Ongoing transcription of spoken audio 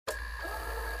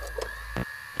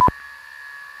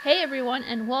Hey everyone,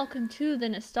 and welcome to the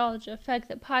Nostalgia Effect,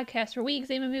 the podcast where we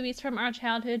examine movies from our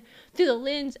childhood through the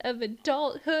lens of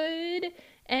adulthood.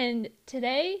 And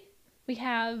today we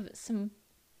have some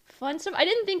fun stuff. I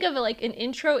didn't think of like an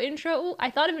intro. I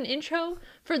thought of an intro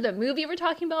for the movie we're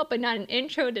talking about, but not an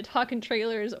intro to talking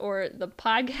trailers or the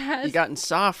podcast. You gotten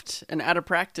soft and out of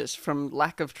practice from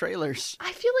lack of trailers.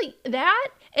 I feel like that,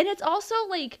 and it's also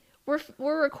like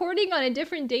we're recording on a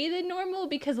different day than normal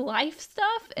because life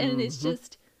stuff, and it's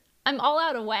just. I'm all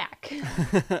out of whack.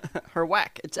 Her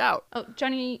whack, it's out. Oh,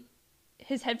 Johnny,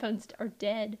 his headphones are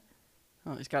dead.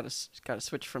 Oh, he's got to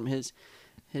switch from his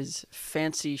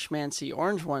fancy schmancy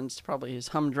orange ones to probably his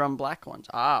humdrum black ones.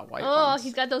 White ones. Oh,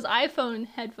 he's got those iPhone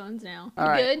headphones now. All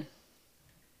you right. good,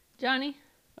 Johnny?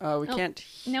 We can't.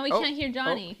 No, we can't hear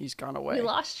Johnny. Oh, he's gone away. We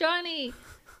lost Johnny.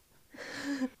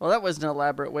 Well, that was an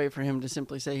elaborate way for him to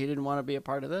simply say he didn't want to be a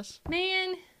part of this.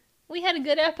 Man, we had a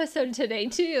good episode today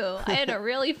too. I had a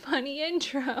really funny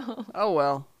intro. Oh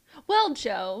well. Well,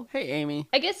 Joe. Hey, Amy.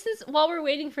 I guess while we're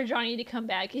waiting for Johnny to come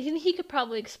back, he could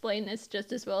probably explain this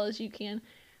just as well as you can.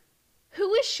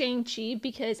 Who is Shang-Chi?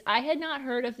 Because I had not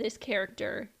heard of this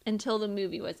character until the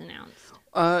movie was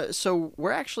announced. So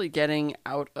we're actually getting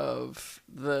out of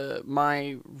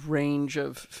my range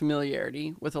of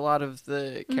familiarity with a lot of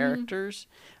the characters.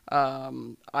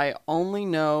 I only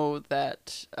know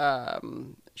that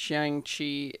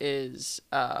Shang-Chi is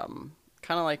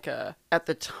kind of like at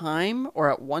the time, or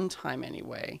at one time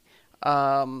anyway,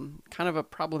 kind of a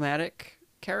problematic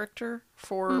character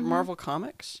for Marvel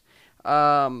Comics.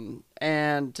 And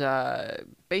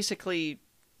basically,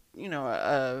 you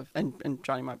know, and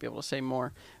Johnny might be able to say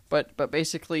more, but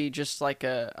basically just like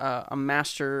a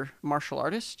master martial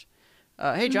artist.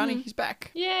 Hey, Johnny, he's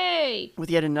back. Yay! With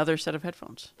yet another set of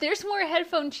headphones. There's more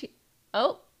headphone.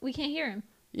 Oh, we can't hear him.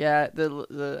 Yeah,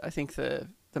 I think the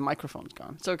microphone's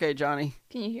gone. It's okay, Johnny.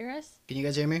 Can you hear us? Can you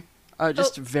guys hear me?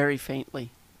 Just very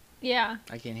faintly. Yeah.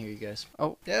 I can't hear you guys.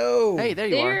 Oh. No. Hey, there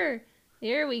you are.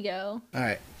 There we go. All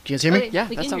right. Can you guys hear me? Okay, Yeah,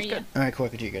 we that can sounds hear good. All right, cool. I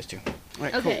can hear you guys too. All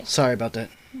right, Okay. cool. Sorry about that.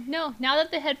 No, now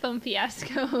that the headphone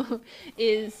fiasco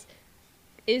is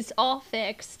all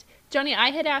fixed, Johnny,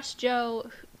 I had asked Joe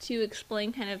to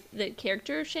explain kind of the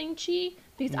character of Shang-Chi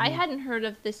because I hadn't heard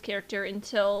of this character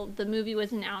until the movie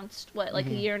was announced, a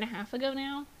year and a half ago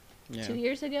now? Yeah. 2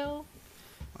 years ago?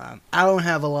 I don't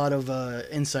have a lot of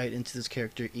insight into this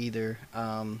character either.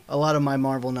 A lot of my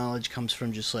Marvel knowledge comes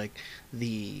from just like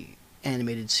the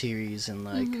animated series and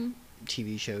like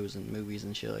TV shows and movies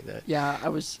and shit like that. Yeah, I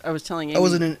was telling Amy. I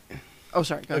wasn't in. Oh,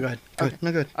 sorry. Go ahead. Okay.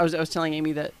 No, good. I was telling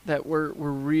Amy that we're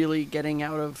really getting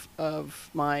out of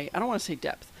my, I don't want to say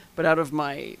depth, but out of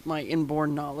my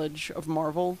inborn knowledge of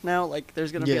Marvel now. Like,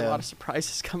 there's gonna be a lot of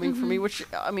surprises coming for me, which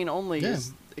I mean only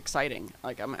is exciting.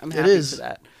 Like, I'm happy for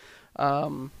that.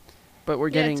 But we're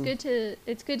getting.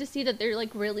 It's good to see that they're like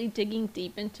really digging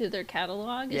deep into their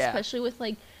catalog, especially with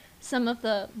like some of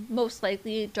the most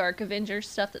likely Dark Avengers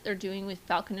stuff that they're doing with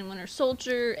Falcon and Winter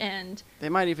Soldier, and they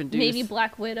might even do maybe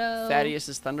Black Widow.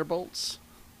 Thaddeus's Thunderbolts.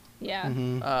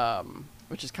 Yeah.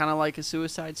 Which is kind of like a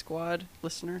Suicide Squad,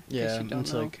 listener. Yeah, in case you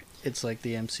don't know. It's like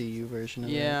the MCU version of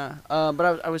it. Yeah,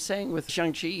 but I was saying with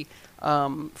Shang-Chi,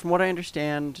 from what I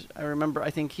understand, I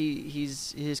think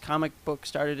his comic book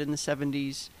started in the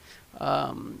 70s,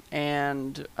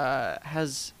 and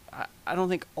has, I don't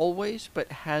think always,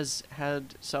 but has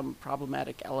had some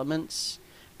problematic elements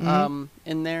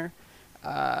in there.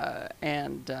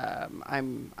 And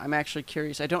I'm actually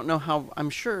curious. I don't know how. I'm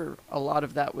sure a lot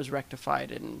of that was rectified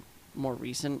in more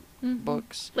recent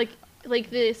books. Like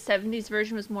the 70s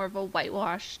version was more of a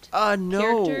whitewashed no,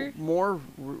 character? more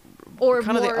or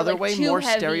kind of the other like way, too more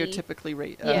heavy. stereotypically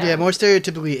more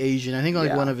stereotypically Asian. I think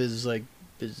like one of his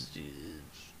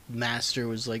master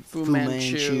was like Fu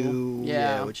Manchu.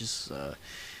 Yeah, which is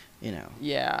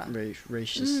very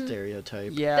racist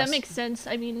stereotype. Yeah, that makes sense.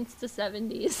 I mean, it's the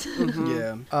 70s.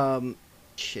 Yeah.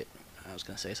 Shit. I was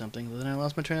gonna say something, but then I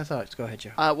lost my train of thought. Go ahead,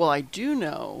 Joe. Well, I do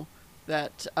know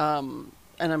that,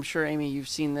 and I'm sure, Amy, you've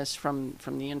seen this from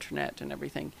the internet and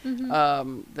everything,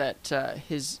 that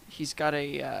he's got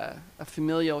a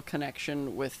familial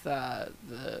connection with the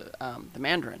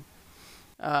Mandarin.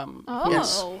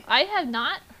 Yes. I have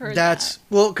not heard that.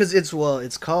 Because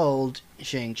it's called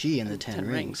Shang-Chi and the Ten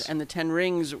Rings. And the Ten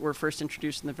Rings were first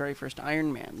introduced in the very first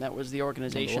Iron Man. That was the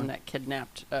organization that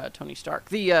kidnapped Tony Stark.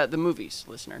 The movies,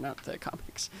 listener, not the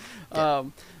comics. Yeah.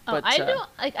 But I don't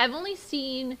I've only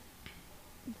seen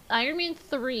Iron Man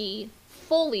 3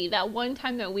 fully that one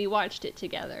time that we watched it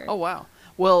together. Oh wow.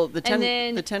 Well, And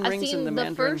then the 10 I've rings seen and the the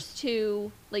Mandarin. first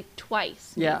two like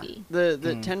twice, Yeah, maybe.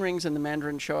 the 10 rings and the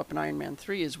Mandarin show up in Iron Man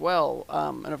 3 as well.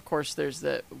 And of course, there's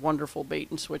the wonderful bait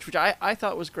and switch, which I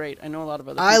thought was great. I know a lot of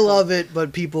other people. I love it,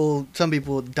 but some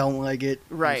people don't like it.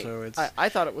 Right. So it's... I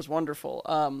thought it was wonderful.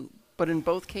 But in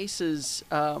both cases,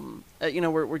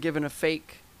 we're given a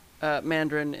fake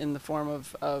Mandarin in the form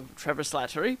of Trevor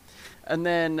Slattery, and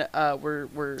then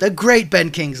we're the great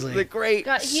Ben Kingsley. the great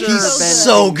God, he's Sir He's Ben.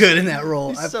 so good in that role.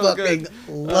 He's I so fucking good.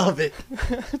 love it.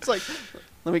 It's like,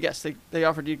 let me guess, they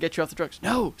offered to get you off the drugs.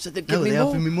 No, said they'd give No, me they more.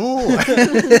 offered me more.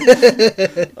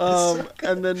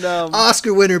 And then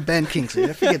Oscar winner Ben Kingsley.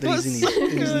 I forget that he's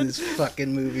in these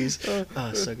fucking movies.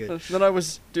 Oh, so good. Then I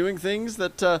was doing things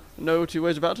that no two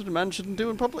ways about it a man shouldn't do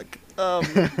in public.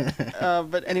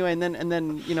 But anyway, and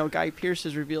then Guy Pearce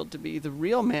is revealed to be the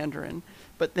real Mandarin.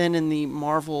 But then in the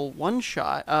Marvel one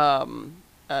shot,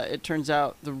 it turns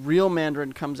out the real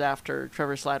Mandarin comes after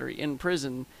Trevor Slattery in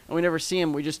prison, and we never see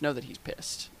him. We just know that he's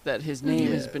pissed that his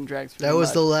name has been dragged through. That was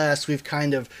mud. the last we've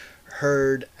kind of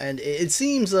heard, and it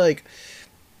seems like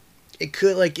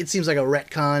it seems like a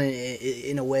retcon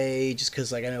in a way, just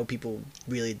because I know people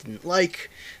really didn't like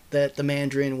that the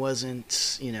Mandarin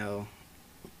wasn't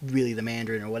really the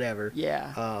Mandarin or whatever.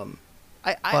 Yeah.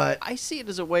 But I see it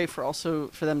as a way for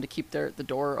them to keep the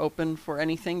door open for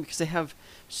anything, because they have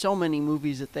so many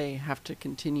movies that they have to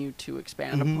continue to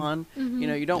expand upon. Mm-hmm.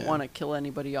 You don't want to kill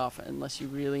anybody off unless you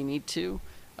really need to.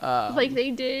 Like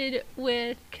they did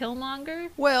with Killmonger.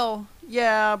 Well,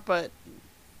 yeah, but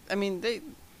I mean they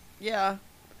I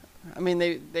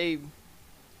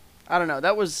don't know.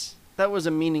 That was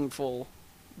a meaningful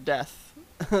death.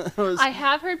 I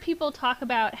have heard people talk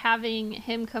about having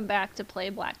him come back to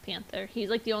play Black Panther. He's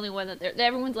like the only one that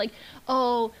everyone's like,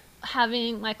 oh,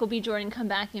 having Michael B. Jordan come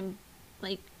back and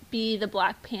like be the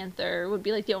Black Panther would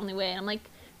be like the only way. And I'm like,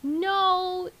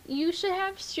 no, you should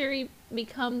have Shuri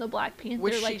become the Black Panther,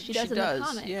 Which like she does in the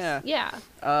comics. Yeah.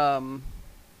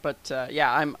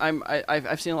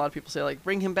 I've seen a lot of people say like,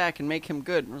 bring him back and make him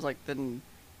good. And I was like, then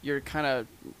you're kind of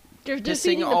They're pissing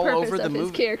defeating the all purpose over the of his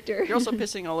movie. character. You're also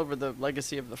pissing all over the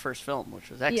legacy of the first film, which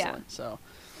was excellent. Yeah. So,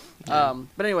 Yeah.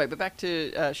 But anyway, back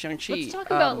to Shang-Chi. Let's talk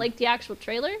about like the actual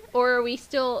trailer, or are we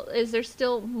still? Is there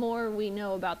still more we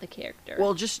know about the character?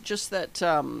 Well, just that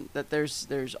that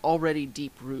there's already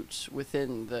deep roots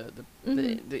within the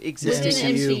existing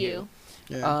within MCU.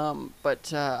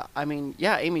 MCU. Yeah. I mean,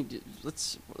 yeah, Amy,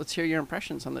 let's hear your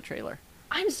impressions on the trailer.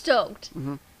 I'm stoked.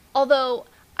 Mm-hmm. Although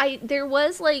there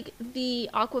was like the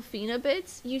Aquafina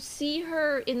bits. You see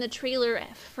her in the trailer,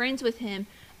 friends with him,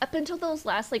 up until those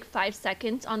last like 5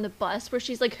 seconds on the bus where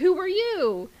she's like, "Who are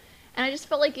you?" And I just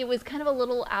felt like it was kind of a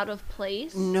little out of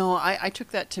place. No, I took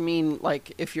that to mean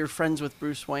like if you're friends with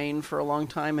Bruce Wayne for a long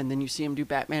time and then you see him do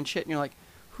Batman shit and you're like,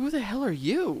 "Who the hell are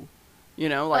you?"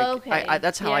 Okay.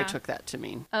 That's how I Yeah. took that to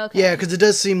mean. Okay. Yeah, because it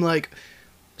does seem like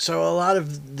so a lot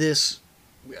of this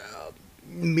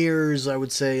mirrors, I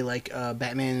would say, like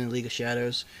Batman in the League of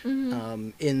Shadows,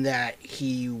 in that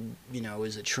he,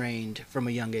 is trained from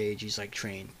a young age. He's like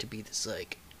trained to be this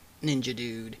like ninja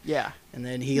dude. Yeah. And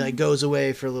then he like goes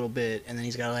away for a little bit, and then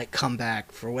he's got to like come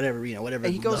back for whatever. And And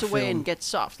he goes the away film. and gets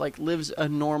soft, like lives a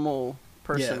normal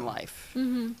person Yeah. life,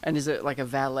 Mm-hmm. and is it like a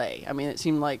valet? I mean, it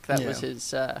seemed like that Yeah. was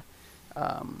his. That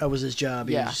was his job.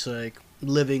 He Yeah. was just like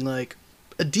living like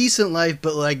a decent life,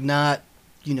 but like not,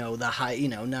 the high,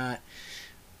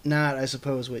 not I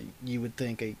suppose what you would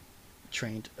think a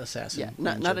trained assassin. Yeah,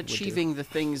 ninja not would do. achieving the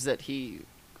things that he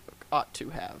ought to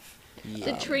have.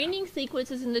 The training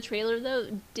sequences in the trailer, though,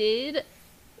 did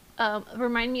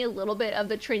remind me a little bit of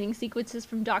the training sequences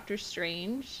from Doctor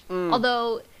Strange.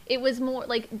 Although it was more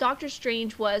like Doctor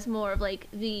Strange was more of like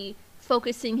the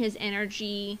focusing his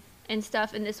energy and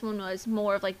stuff, and this one was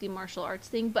more of like the martial arts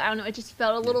thing. But I don't know, it just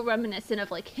felt a little reminiscent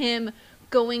of like him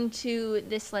going to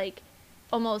this like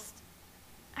almost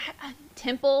a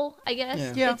temple, I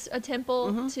guess. Yeah. It's a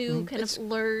temple to kind of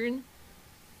learn.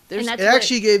 And that's It what-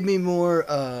 actually gave me more.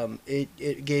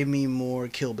 It gave me more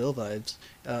Kill Bill vibes.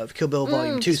 Kill Bill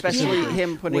Volume 2 Especially specifically.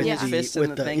 him putting with his the, fist with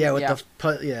in the thing.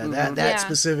 that Yeah.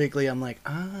 specifically. I'm like,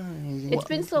 It's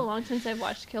been so long since I've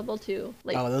watched Kill Bill 2.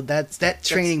 Like, that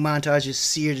training montage is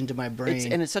seared into my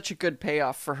brain. And it's such a good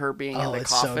payoff for her being in the it's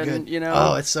so coffin. good.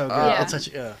 Oh, it's so good. Yeah. It's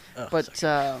such. But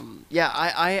so yeah,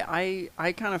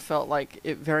 I kind of felt like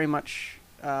it very much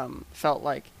felt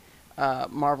like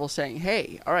Marvel saying,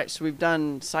 "Hey, all right, so we've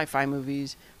done sci-fi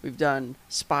movies, we've done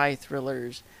spy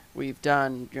thrillers, We've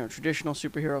done, traditional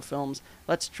superhero films.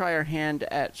 Let's try our hand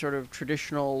at sort of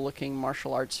traditional-looking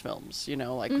martial arts films.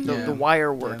 Like the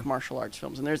wire work martial arts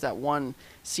films. And there's that one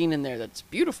scene in there that's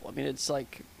beautiful. I mean, it's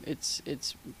like it's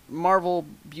Marvel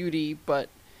beauty, but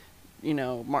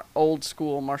old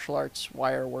school martial arts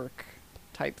wire work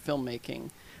type filmmaking.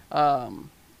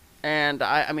 And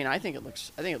I think it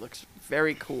looks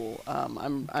very cool.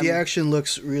 The action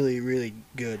looks really, really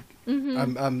good.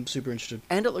 I'm super interested.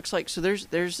 And it looks like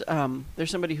there's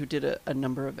somebody who did a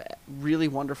number of really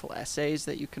wonderful essays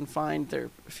that you can find. They're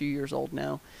a few years old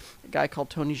now. A guy called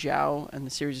Tony Zhao, and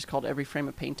the series is called Every Frame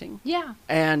a Painting. Yeah.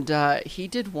 And he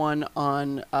did one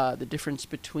on the difference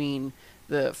between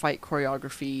the fight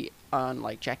choreography on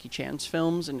like Jackie Chan's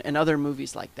films and other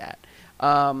movies like that,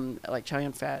 like Chow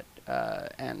Yun-fat.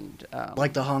 And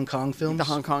like the Hong Kong films? The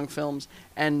Hong Kong films,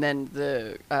 and then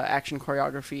the action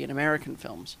choreography in American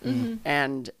films,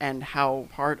 and how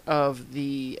part of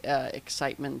the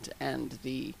excitement and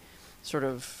the sort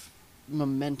of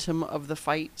momentum of the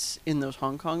fights in those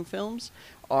Hong Kong films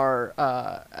are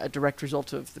a direct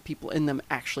result of the people in them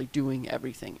actually doing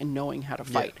everything and knowing how to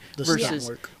fight. The stunt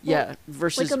work.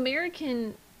 Versus like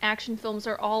American action films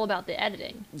are all about the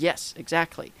editing. Yes,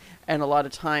 exactly. And a lot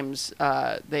of times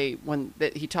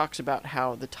he talks about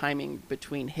how the timing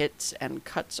between hits and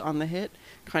cuts on the hit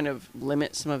kind of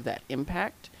limit some of that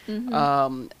impact.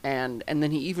 And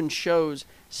then he even shows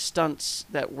stunts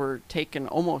that were taken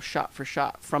almost shot for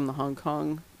shot from the Hong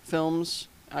Kong films,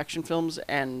 action films,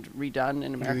 and redone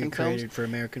in American films. Recreated for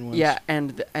American ones. Yeah,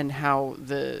 and how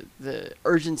the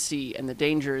urgency and the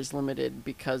danger is limited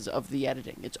because of the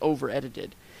editing. It's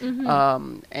over-edited.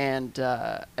 And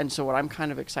so what I'm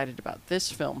kind of excited about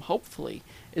this film, hopefully,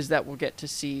 is that we'll get to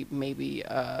see maybe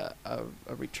a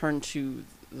return to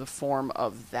the form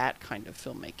of that kind of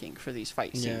filmmaking for these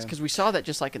fight scenes, because we saw that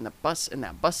just like in that bus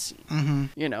scene.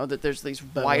 That there's these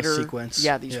wider sequence.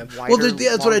 wider. Well,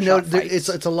 that's what I know. It's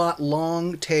a lot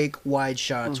long take wide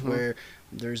shots where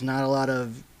there's not a lot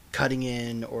of cutting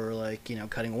in or like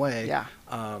cutting away. Yeah.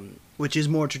 Which is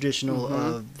more traditional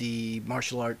of the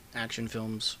martial art action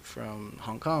films from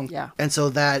Hong Kong. Yeah. And so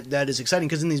that is exciting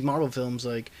because in these Marvel films,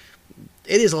 like,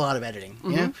 it is a lot of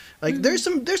editing. Like there's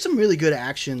some really good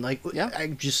action. Like,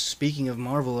 just speaking of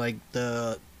Marvel, like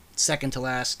the second to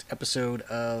last episode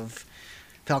of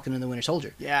Falcon and the Winter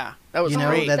Soldier. Yeah, that was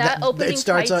great. That opening it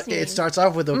starts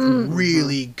off with a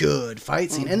really good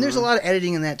fight scene, and there's a lot of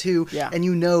editing in that too. Yeah. And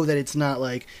that it's not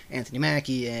like Anthony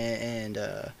Mackie and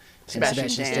Sebastian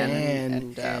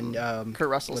Stan and Kurt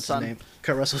Russell's what's son. his name?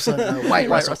 Kurt Russell's son.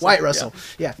 White Russell.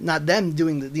 Yeah, not them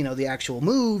doing the actual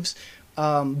moves.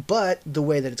 But the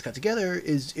way that it's cut together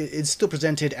it's still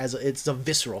presented as it's a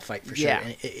visceral fight for sure. Yeah.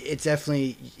 And it's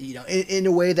definitely in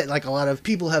a way that like a lot of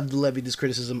people have levied this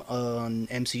criticism on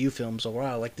MCU films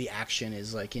overall. Like the action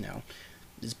is like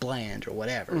is bland or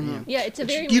whatever. Yeah, it's a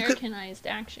very Americanized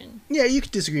action. Yeah, you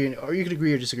could disagree, or you could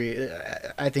agree or disagree.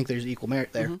 I think there's equal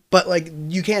merit there. But, like,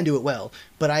 you can do it well.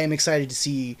 But I am excited to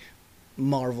see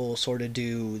Marvel sort of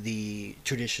do the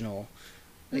traditional,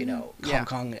 Hong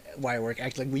Kong wire work.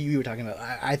 Like you were talking about.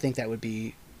 I think that would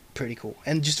be pretty cool.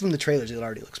 And just from the trailers, it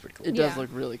already looks pretty cool. It does look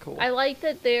really cool. I like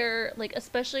that they're, like,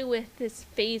 especially with this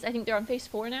phase, I think they're on phase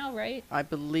 4 now, right? I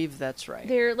believe that's right.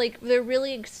 They're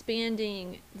really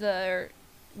expanding their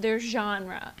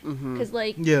genre, because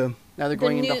now they're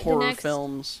going into horror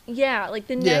films. Yeah, like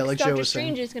the next like Doctor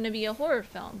Strange is going to be a horror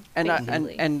film, and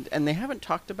they haven't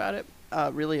talked about it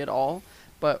really at all.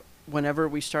 But whenever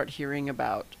we start hearing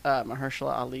about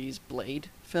Mahershala Ali's Blade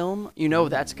film,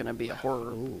 that's going to be a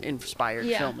horror inspired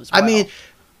film as well. I mean,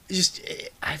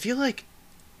 I feel like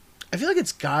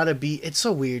it's gotta be. It's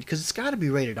so weird because it's gotta be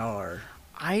rated R.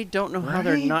 I don't know how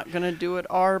they're not going to do it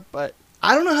R, but.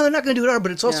 I don't know how they're not going to do it R,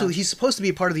 but it's also he's supposed to be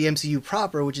a part of the MCU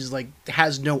proper, which is like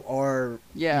has no R,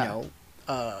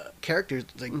 characters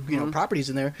like properties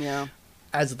in there. Yeah.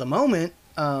 As of the moment,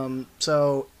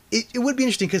 so it would be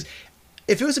interesting because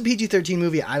if it was a PG-13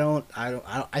 movie, I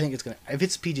think it's gonna. If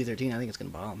it's PG-13, I think it's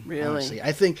gonna bomb. Really? Honestly.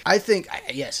 I think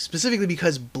yes, specifically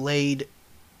because Blade,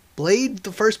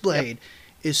 the first Blade.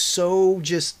 Is so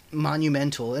just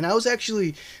monumental, and I was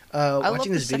actually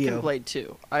watching this video. I love the second Blade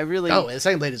too. The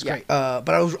second Blade is great. But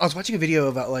I was watching a video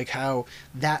about like how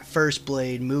that first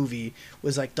Blade movie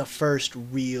was like the first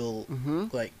real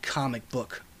like comic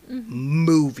book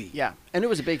movie. Yeah, and it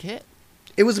was a big hit.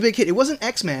 It was a big hit. It wasn't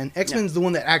X-Men. X-Men's the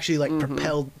one that actually like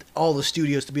propelled all the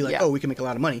studios to be like, oh, we can make a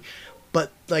lot of money.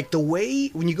 But like the way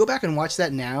when you go back and watch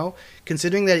that now,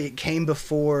 considering that it came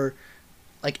before.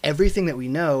 Like everything that we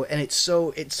know, and it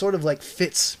sort of like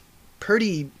fits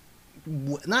pretty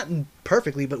not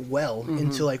perfectly, but well Mm-hmm.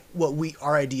 into like what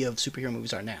our idea of superhero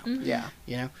movies are now. Yeah.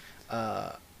 You know,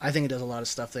 I think it does a lot of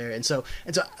stuff there, and so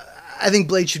I think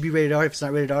Blade should be rated R. If it's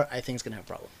not rated R, I think it's gonna have a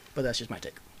problem. But that's just my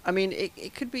take. I mean,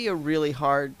 it could be a really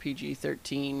hard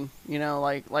PG-13, you know,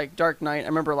 like Dark Knight. I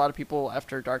remember a lot of people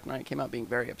after Dark Knight came out being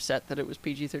very upset that it was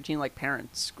PG-13, like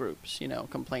parents groups, you know,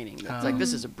 complaining that it's like,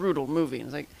 this is a brutal movie. And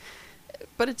it's like,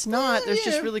 but it's not. There's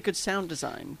just really good sound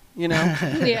design, you know?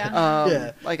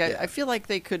 Yeah. I feel like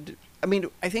they could, I mean,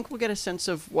 I think we'll get a sense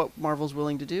of what Marvel's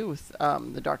willing to do with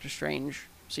the Doctor Strange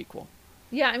sequel.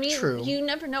 Yeah, I mean, True. you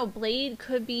never know. Blade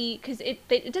could be, because it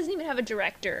doesn't even have a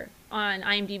director on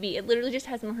IMDb. It literally just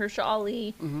has Mahershala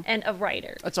Ali and a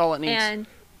writer. That's all it needs. And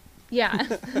yeah,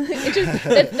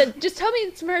 just tell me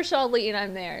it's Mahershala Ali and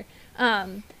I'm there.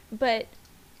 But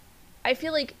I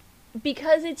feel like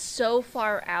because it's so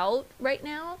far out right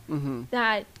now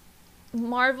that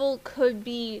Marvel could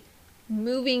be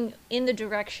moving in the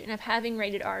direction of having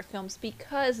rated R films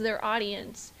because their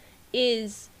audience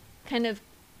is kind of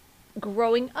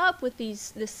growing up with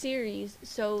this series,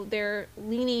 so they're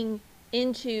leaning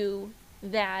into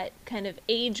that kind of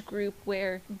age group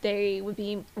where they would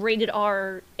be rated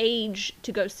R age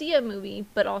to go see a movie,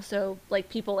 but also like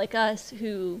people like us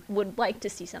who would like to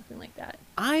see something like that.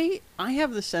 I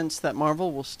have the sense that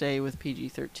Marvel will stay with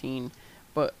PG-13,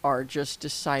 but are just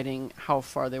deciding how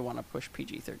far they want to push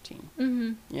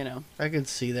PG-13. You know? I could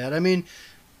see that. I mean,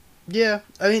 yeah.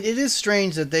 I mean, it is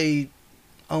strange that they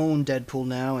own Deadpool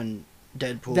now, and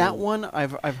Deadpool. That one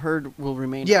I've heard will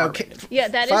remain Yeah, R-rated. okay. Yeah,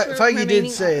 that is Feige did remaining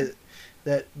say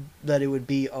R. that it would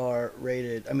be R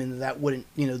rated. I mean, that wouldn't,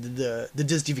 you know, the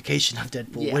Disneyfication of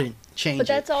Deadpool wouldn't change. But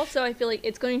that's it. also, I feel like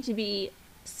it's going to be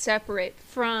separate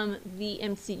from the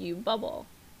MCU bubble.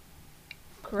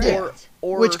 Correct.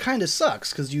 Or which kind of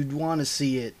sucks because you'd want to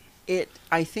see it.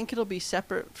 I think it'll be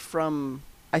separate from.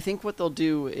 I think what they'll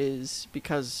do is,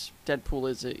 because Deadpool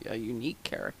is a unique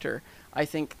character, I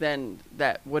think then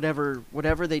that whatever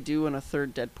they do in a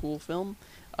third Deadpool film,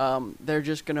 they're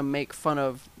just gonna make fun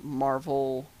of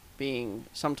Marvel being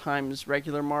sometimes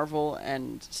regular Marvel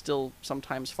and still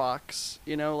sometimes Fox.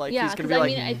 You know, like Yeah, he's gonna 'cause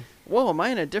be I like, mean, "Whoa, am I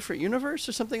in a different universe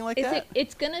or something like that?"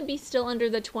 It's gonna be still under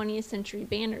the 20th century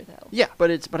banner though. Yeah, but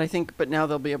now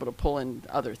they'll be able to pull in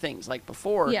other things. Like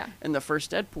before, Yeah. in the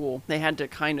first Deadpool, they had to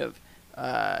kind of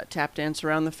tap dance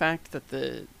around the fact that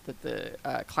the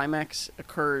climax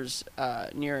occurs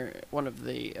near one of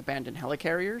the abandoned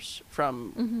helicarriers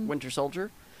from Winter Soldier,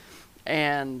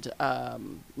 and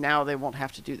now they won't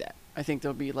have to do that. I think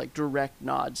there'll be like direct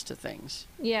nods to things.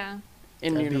 Yeah.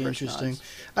 In That'd be universe interesting. nods.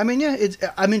 I mean, yeah,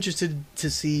 I'm interested to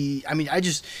see. I mean, I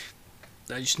just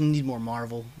need more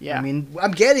Marvel. Yeah. I mean,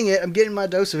 I'm getting it. I'm getting my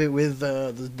dose of it with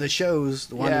the shows.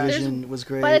 The Yeah. WandaVision was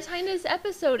great. By the time this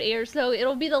episode airs, though,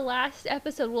 it'll be the last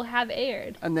episode we'll have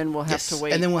aired. And then we'll have to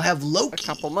wait and then we'll have Loki. a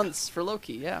couple months for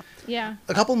Loki. Yeah. Yeah.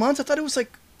 A couple months? I thought it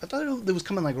was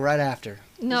coming like right after.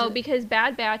 No, it? because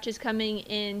Bad Batch is coming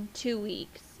in 2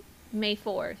 weeks, May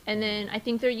 4th. And then I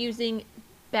think they're using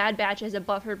Bad Batch as a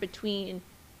buffer between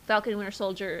Falcon and Winter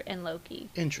Soldier and Loki.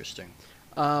 Interesting.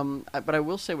 But I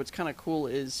will say what's kind of cool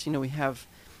is, you know, we have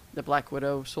the Black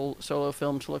Widow solo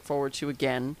film to look forward to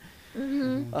again.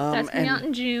 That's coming out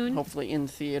in June. Hopefully in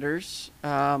theaters.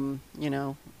 You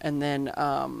know, and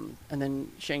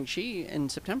then Shang-Chi in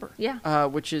September. Yeah.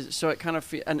 Which is, so it kind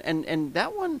of and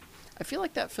that one, I feel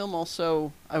like that film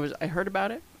also, I heard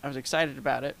about it, I was excited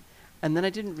about it, and then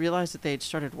I didn't realize that they had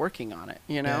started working on it,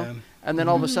 you know? Yeah. And then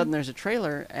all of a sudden there's a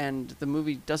trailer, and the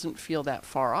movie doesn't feel that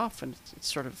far off, and it's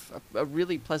sort of a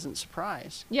really pleasant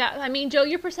surprise. Yeah, I mean, Joe,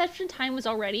 your perception time was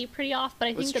already pretty off, but I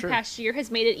think That's the true. past year has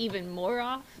made it even more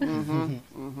off.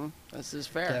 This is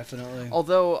fair. Definitely.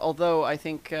 Although I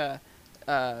think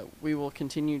we will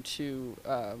continue to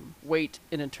wait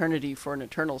an eternity for an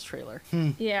Eternals trailer.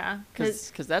 Yeah,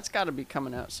 Because that's got to be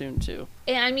coming out soon, too.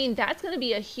 and I mean, that's going to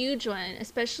be a huge one,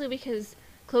 especially because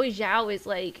Chloe Zhao is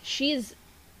she's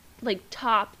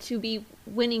top to be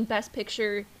winning Best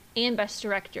Picture and Best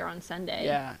Director on Sunday.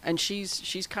 Yeah, and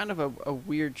she's kind of a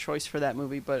weird choice for that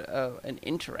movie, but an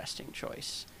interesting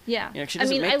choice. Yeah. You know, she I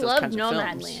doesn't mean, make I those love kinds of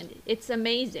films. Nomadland. It's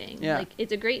amazing. Yeah.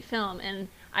 It's a great film, and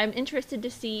I'm interested to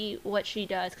see what she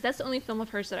does, because that's the only film of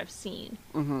hers that I've seen.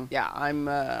 Yeah,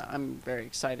 I'm very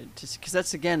excited to see, because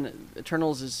that's, again,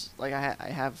 Eternals is like I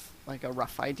have like a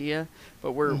rough idea,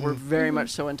 but we're very much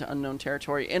so into unknown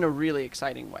territory in a really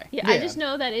exciting way. Yeah, I Yeah. just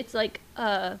know that it's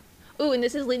ooh, and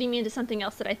this is leading me into something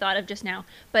else that I thought of just now,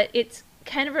 but it's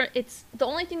kind of it's the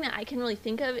only thing that I can really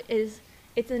think of is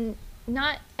it's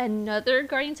not another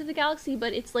Guardians of the Galaxy,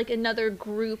 but it's like another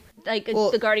group, like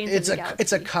the Guardians of the Galaxy.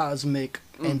 It's a cosmic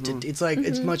entity. It's like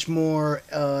it's much more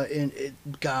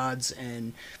gods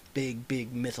and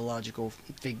big mythological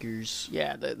figures.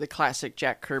 Yeah, the classic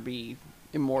Jack Kirby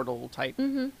immortal type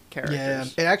characters. Yeah,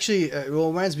 it actually it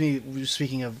reminds me.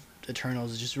 Speaking of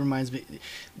Eternals, it just reminds me.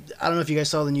 I don't know if you guys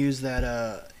saw the news that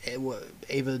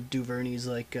Ava DuVernay's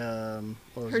like her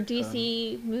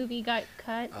DC movie got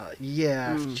cut.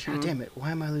 Yeah, God damn it!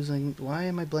 Why am I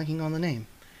blanking on the name?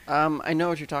 I know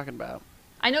what you're talking about.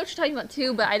 I know what you're talking about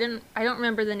too, but I don't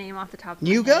remember the name off the top of my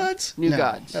New head. Gods? New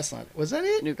Gods. That's not. Was that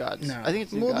it? New Gods. No, I think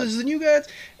it's New Gods. There's the New Gods,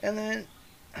 and then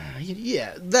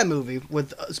yeah, that movie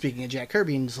with speaking of Jack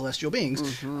Kirby and celestial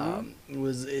beings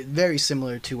was very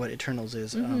similar to what Eternals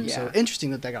is. So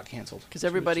interesting that got canceled. Because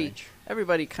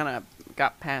everybody kind of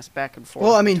got passed back and forth.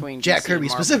 Well, I mean, between Jack DC Kirby and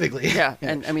Marvel. specifically. Yeah,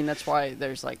 and I mean that's why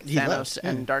there's like He Thanos left,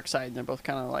 and Darkseid, and they're both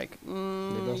kind of like,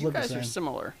 both you look the guys are same.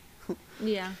 similar.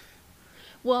 Yeah.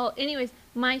 Well, anyways,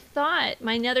 my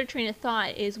another train of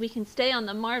thought is we can stay on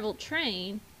the Marvel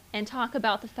train and talk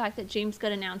about the fact that James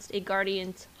Gunn announced a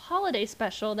Guardians holiday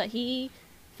special that he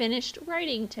finished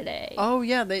writing today. Oh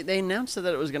yeah, they announced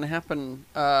that it was going to happen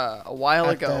a while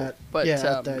ago, but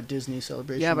at that Disney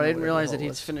celebration. Yeah, but I didn't realize that that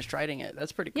he's finished writing it.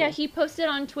 That's pretty cool. Yeah, he posted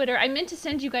on Twitter. I meant to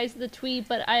send you guys the tweet,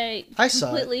 but I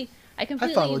saw it. I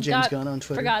completely follow James Gunn on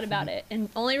Twitter. forgot about it and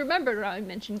only remembered when I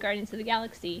mentioned Guardians of the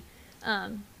Galaxy.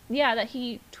 Yeah, that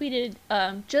he tweeted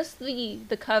just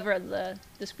the cover of the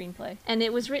screenplay. And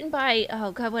it was written by,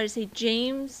 oh god, what did I say,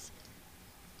 James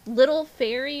Little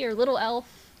Fairy or Little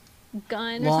Elf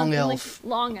Gunn or Long something Elf. like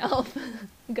Long Elf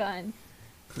Gunn.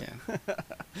 Yeah.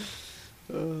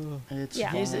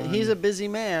 He's a busy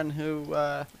man who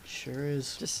sure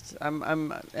is. just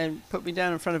and put me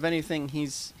down in front of anything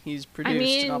he's produced, I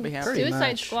mean, and I'll be happy. Pretty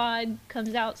Suicide much. Squad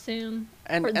comes out soon.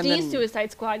 And or the then,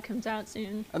 Suicide Squad comes out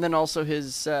soon. And then also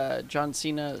his John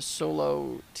Cena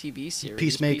solo TV series,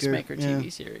 Peacemaker,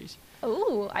 TV series.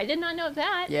 Oh, I did not know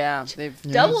that. Yeah, they've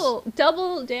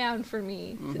Double down for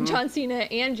me. Mm-hmm. John Cena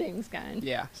and James Gunn.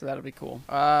 Yeah, so that'll be cool.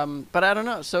 But I don't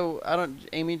know. So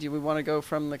Amy, do we want to go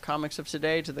from the comics of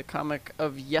today to the comic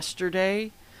of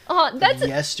yesterday? Oh, that's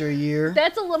yesteryear.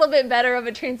 That's a little bit better of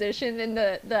a transition than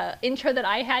the intro that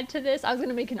I had to this. I was going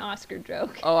to make an Oscar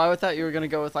joke. Oh, I thought you were going to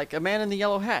go with like a man in the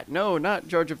yellow hat. No, not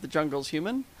George of the Jungle's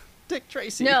human. Dick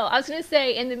Tracy. No, I was going to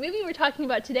say, and the movie we're talking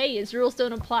about today is Rules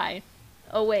Don't Apply.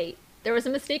 Oh, wait. There was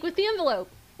a mistake with the envelope.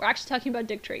 We're actually talking about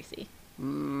Dick Tracy. I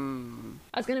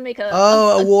was going to make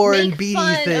a Warren make Beatty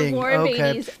fun of thing. Warren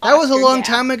Okay. Beatty's That was a Oscar long gap.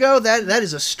 time ago. That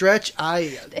is a stretch.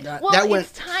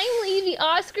 It's timely. The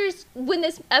Oscars, when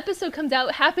this episode comes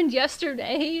out, happened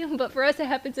yesterday, but for us it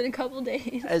happens in a couple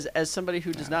days. As somebody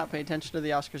who does not pay attention to the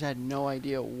Oscars, I had no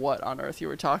idea what on earth you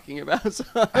were talking about, so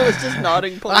I was just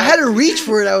nodding politely. I had to reach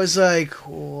for it. I was like,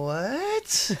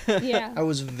 what? Yeah. I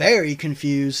was very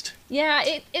confused. Yeah,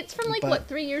 it's from But- what,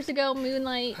 3 years ago,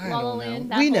 Moonlight, I La La don't Land,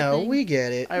 know. that We whole know. thing. We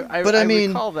get it. I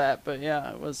recall that, but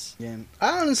yeah, it was... Yeah.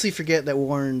 I honestly forget that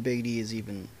Warren Beatty is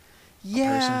even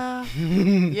Yeah.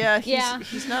 Yeah,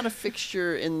 he's not a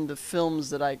fixture in the films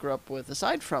that I grew up with,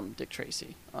 aside from Dick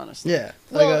Tracy, honestly. Yeah.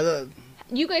 Well,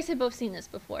 you guys have both seen this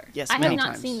before. Yes, I have many not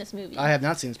times. seen this movie. I have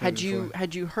not seen this movie before.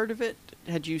 Had you heard of it?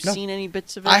 Had you No. seen any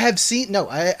bits of it? I had seen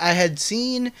I had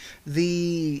seen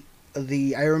the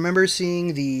I remember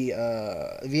seeing the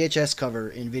VHS cover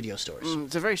in video stores.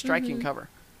 It's a very striking cover.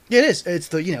 Yeah, it is. It's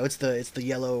the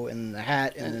yellow and the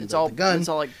hat and, then it's the all gun. It's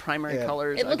all like primary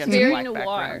colors It looks against very a black noir.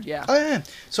 background. Yeah. Oh yeah.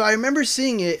 So I remember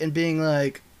seeing it and being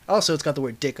like, also it's got the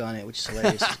word dick on it, which is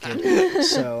hilarious as a kid.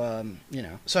 So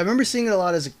so I remember seeing it a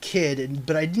lot as a kid,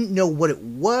 but I didn't know what it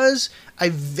was. I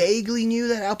vaguely knew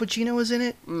that Al Pacino was in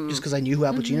it, just because I knew who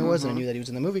Al Pacino was and I knew that he was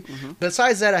in the movie.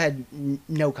 Besides that, I had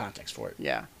no context for it.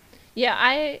 Yeah. Yeah,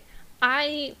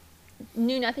 I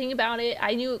knew nothing about it.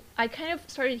 I kind of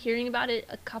started hearing about it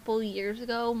a couple years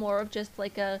ago, more of just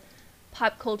like a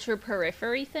pop culture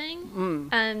periphery thing.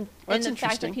 And That's the fact that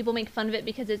interesting. people make fun of it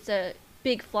because it's a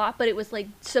big flop, but it was like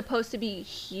supposed to be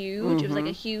huge. It was like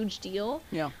a huge deal.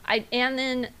 Yeah. And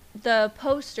then the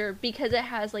poster, because it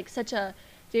has like such a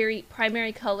very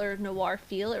primary color noir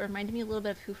feel, it reminded me a little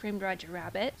bit of Who Framed Roger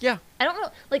Rabbit. Yeah. I don't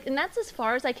know, like, and that's as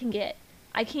far as I can get.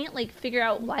 I can't like figure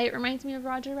out why it reminds me of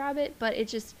Roger Rabbit, but it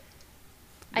just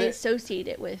I associate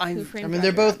it with Who Framed I mean, Roger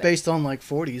they're both Rabbit. based on like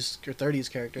 40s or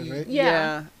 30s characters, right?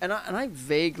 Yeah. And I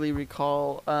vaguely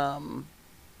recall I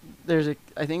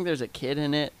think there's a kid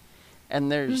in it, and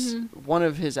there's one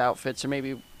of his outfits, or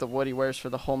maybe what he wears for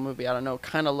the whole movie, I don't know,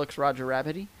 kind of looks Roger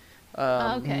Rabbit-y.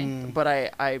 Okay. But I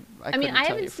mean, couldn't I tell you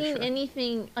haven't for seen sure.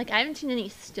 anything, like, I haven't seen any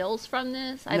stills from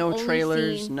this. I've No only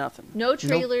trailers, seen nothing. no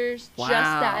trailers, just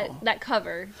Wow. that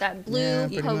cover, that blue Yeah,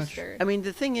 pretty much. poster. I mean,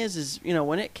 the thing is,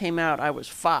 when it came out, I was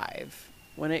 5.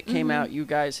 When it came out, you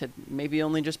guys had maybe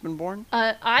only just been born.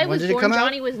 I When was did it born, come out?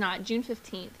 Johnny was not, June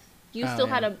 15th. You Oh, still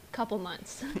had yeah. a couple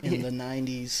months. In the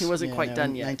 90s. He wasn't quite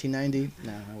done yet. 1990?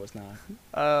 No, I was not.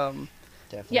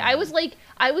 Definitely. Yeah, not.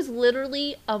 I was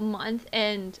literally a month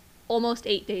and almost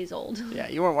 8 days old. Yeah,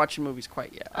 you weren't watching movies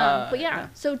quite yet. But yeah,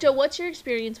 so Joe, what's your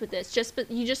experience with this?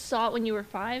 You just saw it when you were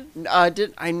 5?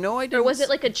 I know I did. Or was it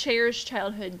like a cherished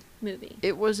childhood movie?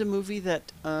 It was a movie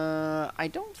that I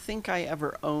don't think I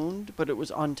ever owned, but it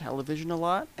was on television a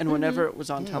lot, and whenever it was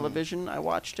on television, I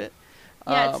watched it.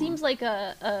 Yeah, it seems like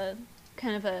a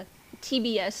kind of a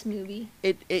TBS movie.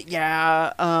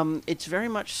 It's very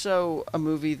much so a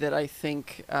movie that I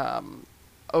think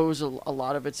owes a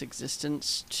lot of its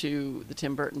existence to the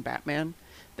Tim Burton Batman.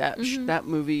 That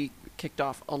movie kicked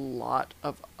off a lot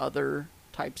of other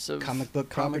types of comic book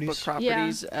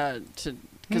properties.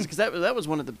 Because that was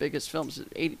one of the biggest films.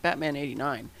 Batman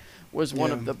 '89 was one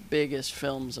of the biggest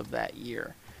films of that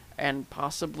year, and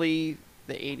possibly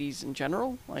the '80s in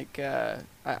general. Like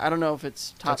I don't know if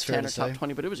it's top 10 or top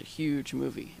 20, but it was a huge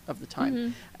movie of the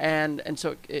time, and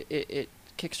so it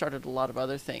kickstarted a lot of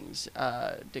other things.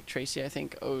 Dick Tracy, I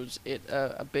think, owes it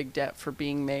a big debt for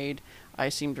being made. I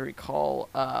seem to recall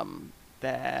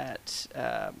that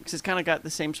because it's kind of got the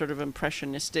same sort of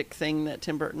impressionistic thing that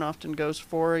Tim Burton often goes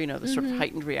for, the sort of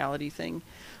heightened reality thing.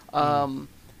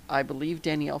 I believe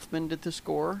Danny Elfman did the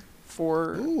score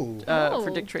for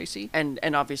Dick Tracy,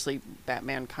 and obviously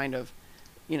Batman kind of,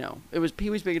 it was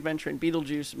Pee-wee's Big Adventure and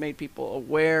Beetlejuice made people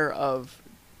aware of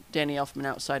Danny Elfman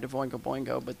outside of Oingo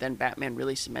Boingo, but then Batman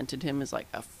really cemented him as like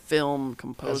a film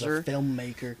composer, as a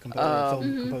filmmaker,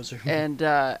 film composer. And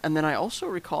then I also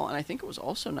recall, and I think it was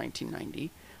also 1990,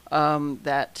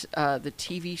 that the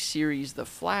TV series The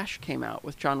Flash came out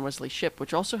with John Wesley Shipp,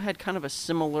 which also had kind of a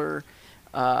similar,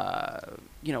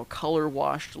 color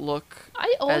washed look.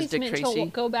 I always as Dick meant Tracy. to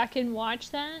go back and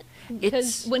watch that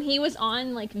because when he was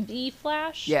on like The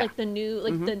Flash, like the new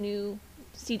the new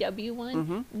CW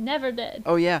one, never did.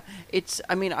 Oh yeah,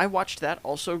 I watched that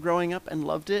also growing up and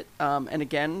loved it. And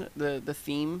again, the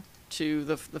theme to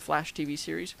the Flash TV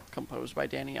series composed by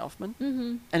Danny Elfman.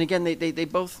 And again,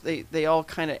 they all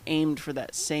kind of aimed for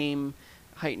that same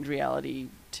heightened reality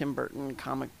Tim Burton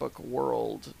comic book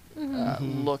world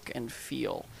look and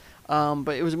feel.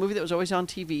 But it was a movie that was always on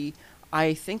TV.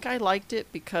 I think I liked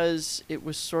it because it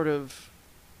was sort of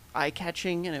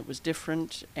eye-catching and it was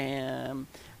different,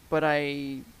 but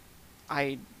I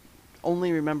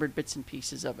only remembered bits and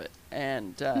pieces of it.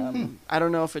 And I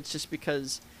don't know if it's just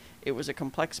because it was a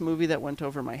complex movie that went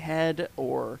over my head,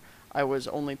 or I was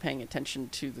only paying attention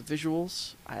to the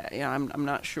visuals. I'm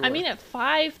not sure. I mean, at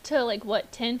 5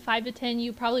 to 5 to 10,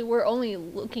 you probably were only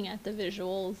looking at the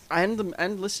visuals.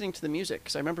 And listening to the music,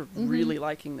 because I remember really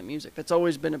liking the music. That's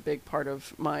always been a big part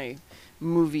of my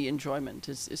movie enjoyment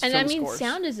is and film I mean, scores.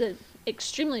 sound is an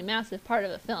extremely massive part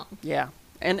of a film. Yeah.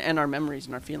 And our memories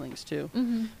and our feelings too.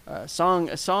 A song,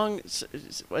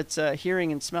 it's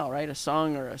hearing and smell, right? A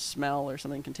song or a smell or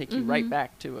something can take you right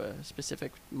back to a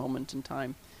specific moment in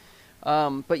time.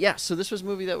 But yeah, so this was a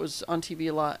movie that was on TV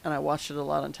a lot, and I watched it a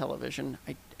lot on television.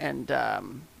 And I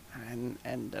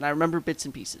remember bits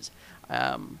and pieces.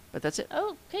 But that's it.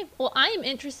 Oh, okay. Well, I am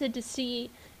interested to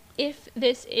see if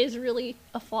this is really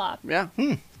a flop. Yeah.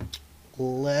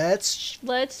 Let's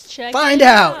check find it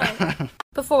out.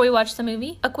 Before we watch the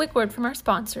movie, a quick word from our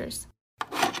sponsors.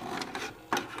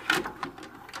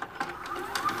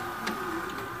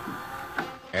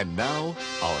 And now,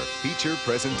 our feature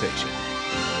presentation.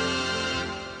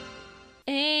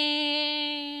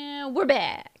 And we're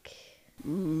back.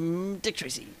 Dick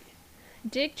Tracy.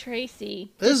 Dick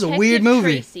Tracy. This is a Detective weird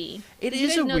movie. Tracy. It Did is you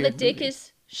guys a know weird that Dick movie.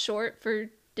 is short for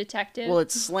detective? Well,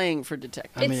 it's slang for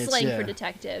detective. It's slang for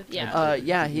detective,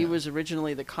 yeah. He was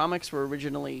originally, the comics were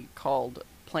originally called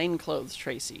Plainclothes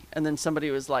Tracy. And then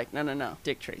somebody was like, no,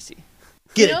 Dick Tracy.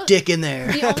 Get a dick in there.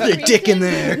 The Put a dick in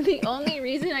there. The only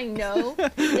reason I know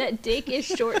that Dick is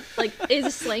short, is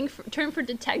a slang term for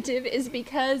detective, is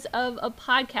because of a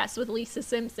podcast with Lisa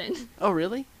Simpson. Oh,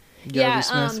 really? Yardley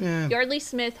Smith, Yardley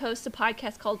Smith hosts a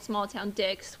podcast called Small Town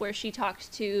Dicks, where she talks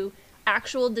to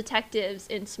actual detectives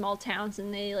in small towns,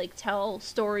 and they tell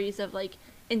stories of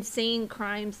insane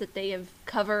crimes that they have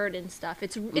covered and stuff.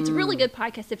 It's a really good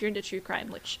podcast if you're into true crime,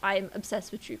 which I'm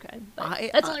obsessed with true crime. But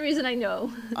that's the only reason I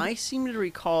know. I seem to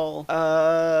recall,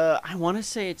 I want to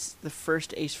say it's the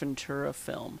first Ace Ventura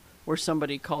film where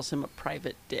somebody calls him a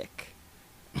private dick.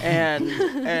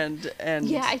 and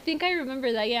Yeah, I think I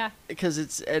remember that. Yeah. because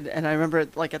it's and I remember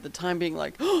it, like at the time being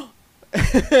like,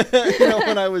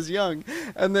 when I was young,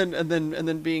 and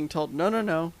then being told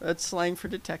no, that's slang for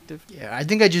detective. Yeah, I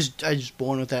think I just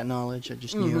born with that knowledge. I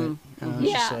just knew it. I was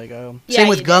just Yeah. like, Yeah, same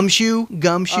with you did.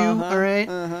 gumshoe. All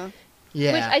right.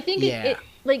 Yeah. Which I think yeah. it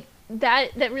like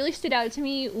that really stood out to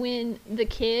me when the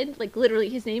kid, like literally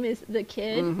his name is the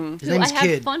Kid. His Who name's I have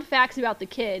Kid. fun facts about the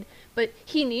Kid, but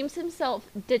he names himself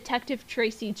Detective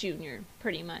Tracy Jr.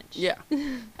 pretty much. Yeah.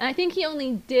 And I think he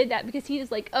only did that because he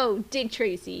was like, "Oh, Dick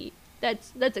Tracy.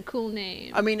 That's a cool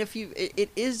name." I mean, it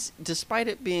is, despite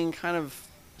it being kind of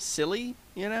silly,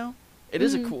 it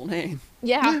is a cool name.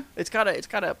 Yeah. It's got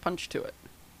a punch to it,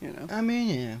 I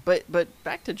mean, yeah. But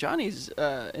back to Johnny's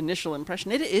initial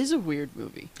impression, it is a weird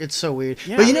movie. It's so weird.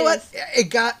 Yeah. But you know It what?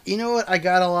 is. I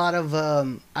got a lot of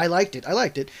I liked it.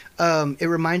 It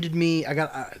reminded me, I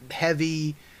got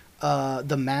heavy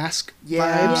The Mask vibes.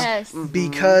 Yes.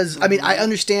 Because I mean, I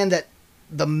understand that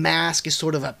The Mask is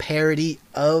sort of a parody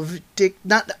of Dick,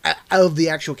 not of the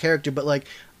actual character, but like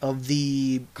of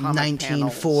the Comic 1940s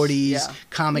panels. Yeah.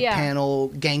 comic Yeah. panel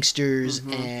gangsters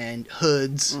and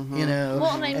hoods, Well,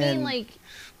 and I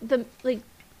mean,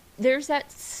 there's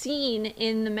that scene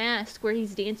in The Mask where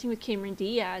he's dancing with Cameron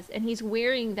Diaz, and he's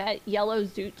wearing that yellow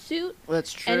zoot suit,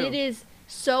 That's true. and it is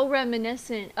so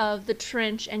reminiscent of the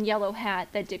trench and yellow hat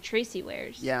that Dick Tracy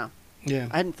wears. Yeah. yeah.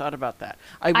 I hadn't thought about that.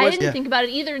 I didn't Yeah. think about it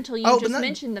either until you but just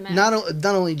mentioned The Mask.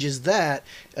 Not only just that.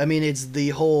 I mean, it's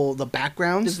the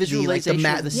backgrounds, The visualization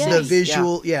of the the scenes.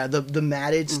 visual, the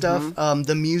matted stuff,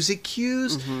 the music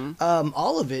cues,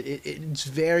 all of it. It's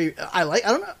very. I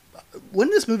don't know. When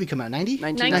did this movie come out? 90?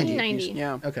 1990.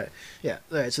 Yeah. Okay. Yeah.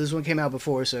 All right. So this one came out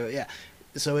before. So yeah.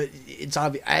 So it's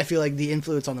obvious. I feel like the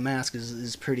influence on The Mask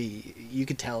is pretty. You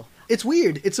could tell. It's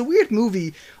weird. It's a weird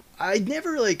movie. I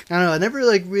never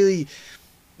really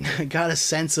got a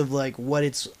sense of like what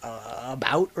it's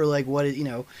about or like what it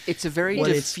It's a very What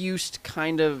it's- diffused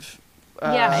kind of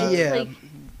Yeah, it's yeah. like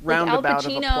roundabout Al of a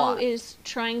Pacino plot. is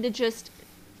trying to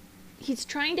he's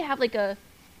trying to have like a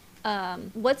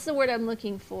what's the word I'm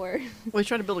looking for? Well, he's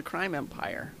trying to build a crime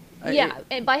empire. Yeah,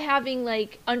 and by having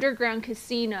like underground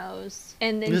casinos,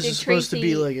 and then This Dick is supposed Tracy. to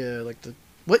be like the.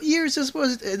 What year is this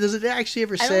supposed? Does it actually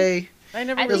ever don't- say I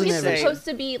never I really think it's Doesn't say. supposed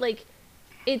to be like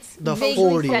it's the vaguely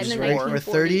 40s, set in the right? 1940s, Or 30s?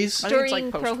 I think it's, like,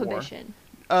 during post-war. Prohibition.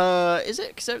 Is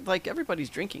it? Because like everybody's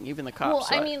drinking, even the cops. Well,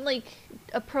 so I mean, like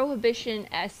a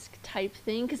Prohibition-esque type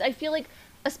thing, because I feel like,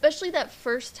 especially that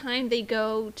first time they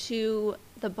go to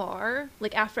the bar,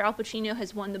 like after Al Pacino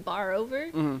has won the bar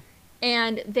over,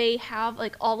 and they have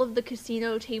like all of the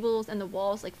casino tables and the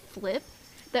walls like flip.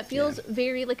 That feels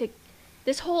very like a.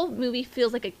 This whole movie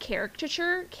feels like a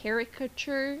caricature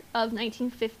of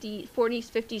 1940s,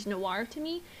 50s noir to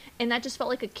me, and that just felt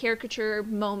like a caricature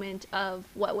moment of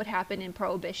what would happen in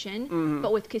Prohibition,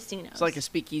 but with casinos. it's like a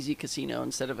speakeasy casino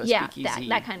instead of a Yeah, speakeasy,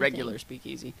 that kind of regular thing.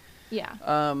 speakeasy. Yeah.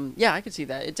 Yeah, I could see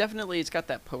that. It's got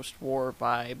that post-war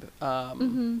vibe,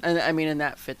 and I mean, and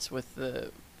that fits with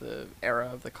the era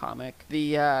of the comic.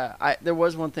 There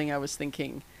was one thing I was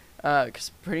thinking, because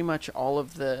pretty much all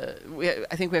of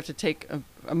I think we have to take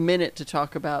a minute to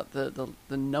talk about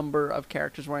the number of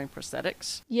characters wearing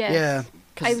prosthetics. Yes. Yeah.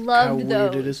 I 'Cause how loved weird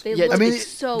those. it is. They Yeah, looked I mean,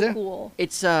 so yeah. cool.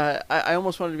 It's I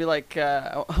almost wanted to be like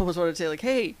I almost wanted to say like,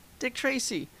 hey, Dick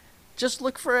Tracy, just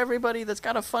look for everybody that's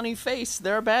got a funny face.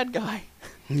 They're a bad guy.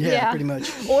 Yeah, pretty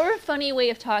much. Or a funny way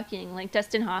of talking, like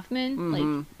Dustin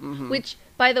Hoffman. Which,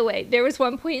 by the way, there was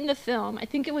one point in the film, I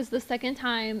think it was the second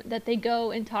time that they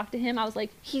go and talk to him, I was like,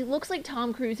 he looks like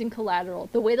Tom Cruise in Collateral.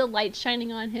 The way the light's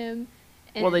shining on him.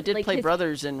 And, Well, they did like, play his-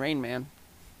 brothers in Rain Man.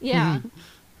 Yeah.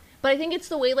 But I think it's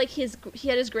the way, like, he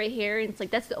had his gray hair, and it's like,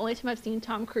 that's the only time I've seen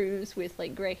Tom Cruise with,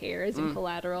 like, gray hair is in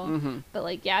Collateral. But,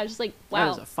 like, yeah, I was just like, That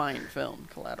wow. is a fine film,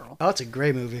 Collateral. Oh, it's a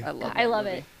great movie. I love. I that love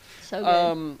movie. it. So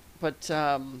good.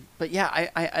 But yeah,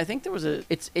 I think there was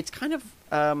it's kind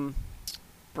of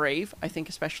brave. I think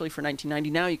especially for 1990.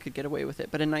 Now you could get away with it,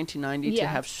 but in 1990 to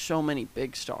Yeah. have so many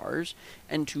big stars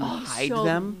and to hide so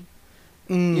them,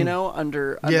 Mm.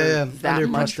 under yeah, that under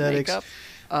much prosthetics. makeup.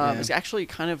 Yeah. Is actually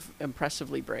kind of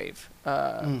impressively brave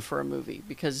for a movie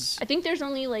because I think there's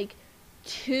only like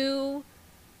two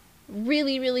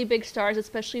really, really big stars,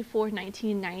 especially for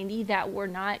 1990, that were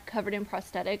not covered in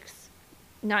prosthetics,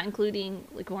 not including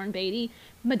like Warren Beatty,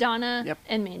 Madonna, Yep.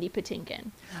 and Mandy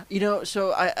Patinkin.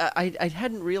 So I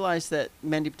hadn't realized that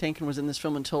Mandy Patinkin was in this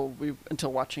film until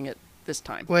watching it this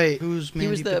time. Wait, who's Mandy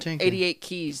He was the Patinkin? 88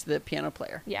 Keys, the piano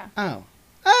player. Yeah.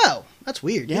 Oh, that's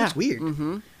weird. Yeah. That's weird.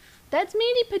 Mm-hmm. That's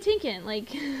Mandy Patinkin. Like,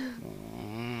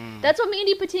 that's what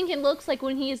Mandy Patinkin looks like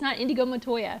when he is not Indigo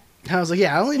Montoya. I was like,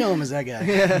 yeah, I only know him as that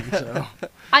guy. So.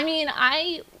 I mean,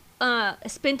 I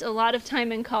spent a lot of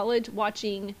time in college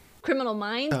watching Criminal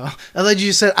Minds. Oh, I thought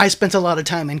you said I spent a lot of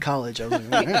time in college. I was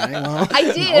like, all right, well, I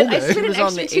did. I okay. spent an was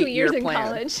on extra the 2 years 8-year in plan.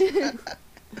 college.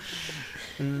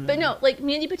 But no, like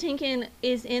Mandy Patinkin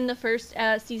is in the first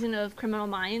season of Criminal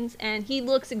Minds, and he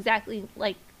looks exactly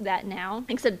like that now,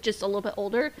 except just a little bit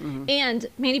older. And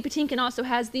Mandy Patinkin also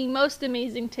has the most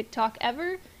amazing TikTok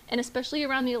ever, and especially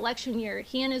around the election year,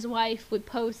 he and his wife would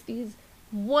post these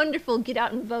wonderful get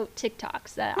out and vote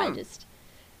TikToks that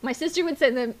my sister would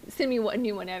send me one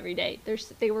new one every day.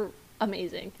 They were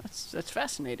amazing. That's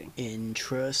fascinating.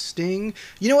 Interesting.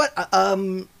 You know what?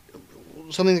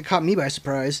 Something that caught me by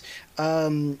surprise.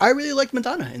 I really liked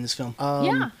Madonna in this film.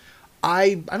 Yeah.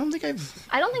 I don't think I've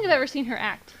ever seen her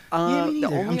act. Yeah, me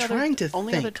neither. I'm other, trying to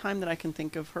only think. other time that I can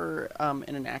think of her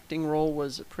in an acting role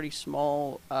was a pretty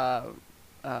small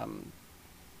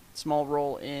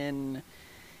role in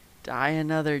Die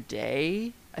Another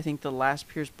Day. I think the last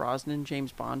Pierce Brosnan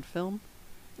James Bond film.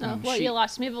 Oh, well, you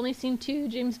lost me. I've only seen 2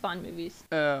 James Bond movies.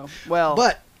 Oh, well,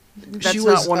 But that's she not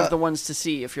was one of the ones to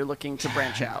see if you're looking to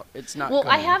branch out. It's not. Well,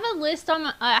 I going- have a list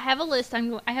on. I have a list. I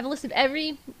have a list of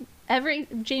every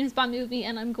James Bond movie,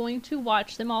 and I'm going to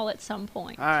watch them all at some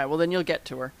point. All right, well then you'll get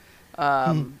to her.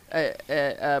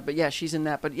 But yeah, she's in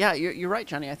that. But yeah, you're right,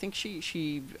 Johnny. I think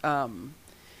she's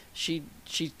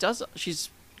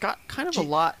got kind of a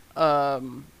lot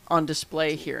on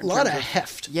display here. a lot of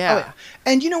heft. Yeah. Oh, yeah.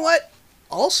 And you know what?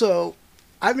 Also,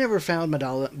 I've never found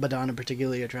Madonna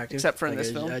particularly attractive. Except for in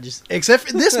this film. Except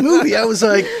for this movie, I was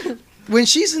like, when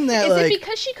she's in that, Is like, it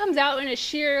because she comes out in a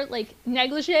sheer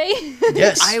negligee?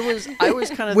 yes, I was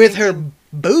kind of with thinking, her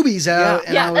boobies out,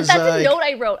 and Yeah, I was that's like, a note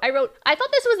I wrote. I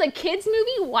thought this was a kids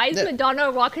movie. Why is Yeah.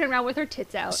 Madonna walking around with her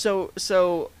tits out?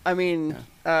 So I mean,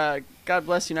 God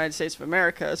bless the United States of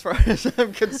America as far as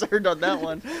I'm concerned on that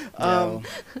one. No.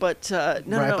 But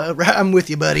no. I'm with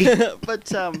you, buddy. But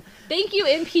Thank you,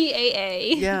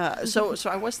 MPAA. yeah. So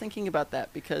I was thinking about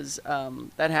that because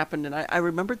that happened, and I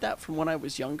remembered that from when I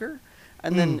was younger,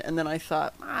 and then I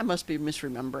thought I must be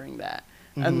misremembering that,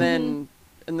 and then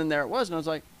there it was, and I was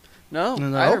like, no.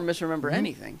 I don't misremember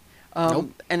anything.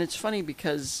 Nope. And it's funny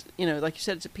because, like you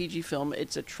said, it's a PG film.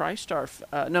 It's a TriStar.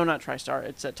 No, not TriStar.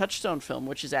 It's a Touchstone film,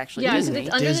 which is actually Yeah, because Disney.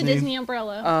 it's under Disney. the Disney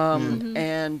umbrella.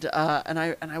 And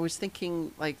I was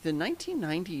thinking like the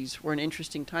 1990s were an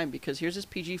interesting time because here's this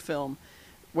PG film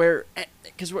where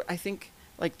because I think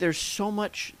like there's so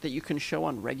much that you can show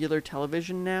on regular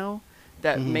television now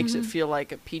that makes it feel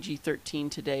like a PG-13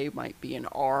 today might be an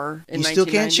R in You still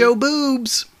 1990. can't show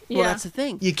boobs. Well, Yeah. that's the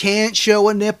thing. You can't show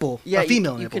a nipple, Yeah, a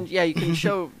female you nipple. can. You can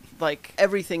show like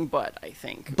everything, but I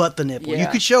think. But the nipple. You Yeah.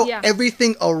 could show Yeah.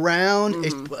 everything around.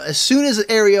 As soon as the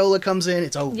areola comes in,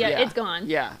 it's over. Yeah, it's gone.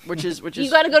 Yeah, which is You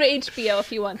got to go to HBO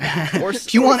if you want that. or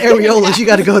If you want areolas, you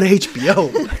got to go to HBO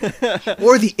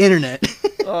or the internet.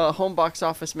 Home Box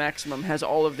Office Maximum has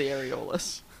all of the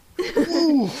areolas.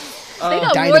 They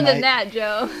got more than Dynamite. that,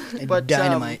 Joe. But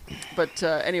Dynamite.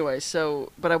 Anyway,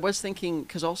 but I was thinking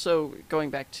because also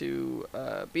going back to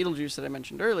Beetlejuice that I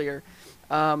mentioned earlier,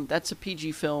 that's a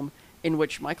PG film in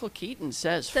which Michael Keaton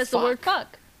says Says the word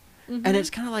fuck. and it's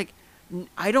kind of like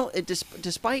I don't.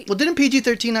 Despite Well, didn't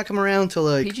PG-13 not come around till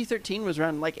like? PG-13 was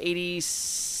around like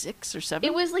 86 or 7.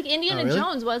 It was like Indiana Oh, really?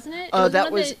 Jones, wasn't it? That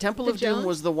one was of Temple the of Doom Jones?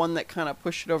 was the one that kind of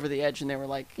pushed it over the edge, and they were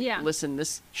like, Yeah. "Listen,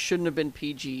 this shouldn't have been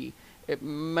PG. It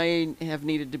may have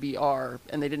needed to be R,"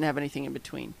 and they didn't have anything in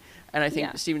between. And I think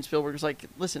Yeah. Steven Spielberg was like,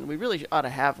 "Listen, we really ought to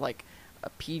have like a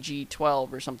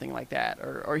PG-12 or something like that."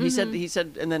 Or he said,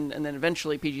 and then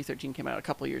eventually PG-13 came out a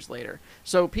couple years later.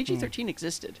 So PG-13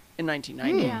 existed in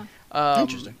 1990. Yeah.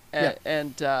 Interesting.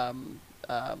 And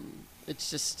it's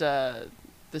just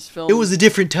this film. It was a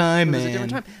different time, It man. was a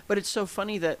different time, but it's so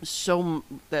funny that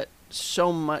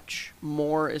so much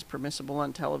more is permissible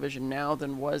on television now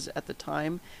than was at the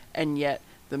time, and yet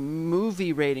the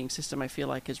movie rating system I feel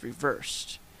like is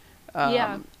reversed.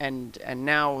 Yeah. And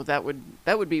now that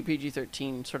would be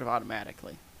PG-13 sort of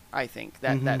automatically. I think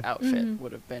that outfit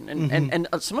would have been, and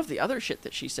some of the other shit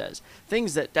that she says,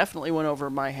 things that definitely went over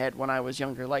my head when I was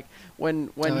younger, like when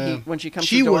she comes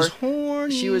to the door, was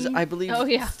horny. she was, I believe, Oh,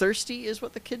 yeah. thirsty is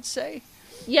what the kids say.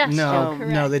 Yes, No, you're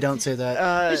correct. no, they don't say that.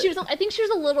 But she was. I think she was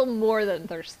a little more than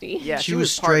thirsty. Yeah, she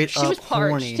was straight parched. up was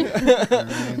parched.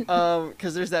 horny. Alright.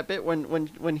 Because there's that bit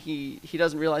when he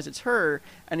doesn't realize it's her,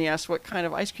 and he asks what kind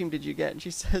of ice cream did you get, and she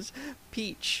says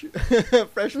peach,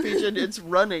 fresh peach, and it's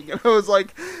running. And I was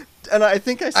like, And I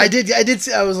think I said... I did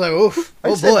see, I was like, oof, I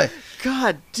oh said, boy.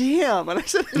 God damn. And I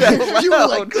said it out loud. You were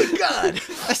like, good God.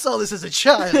 I saw this as a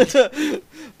child.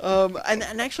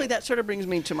 And actually that sort of brings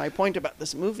me to my point about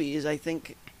this movie is I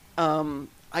think...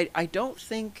 I don't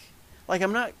think... Like, I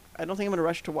don't think I'm going to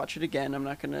rush to watch it again. I'm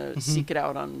not going to seek it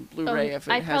out on Blu-ray if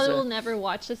it I has probably will never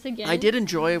watch this again. I did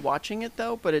enjoy watching it,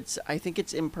 though, but I think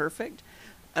it's imperfect.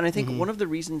 And I think one of the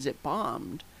reasons it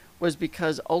bombed was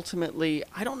because ultimately,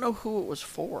 I don't know who it was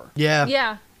for. Yeah.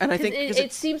 Yeah. And I think...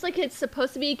 It seems like it's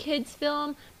supposed to be a kid's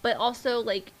film, but also,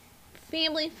 like,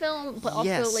 family film, but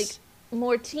also, like,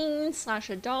 more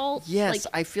teen/adult. Yes,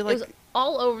 like, I feel like... It was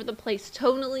all over the place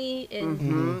tonally.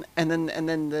 And And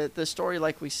then the story,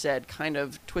 like we said, kind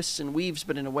of twists and weaves,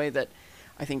 but in a way that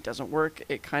I think doesn't work.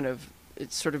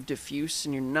 It's sort of diffuse,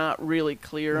 and you're not really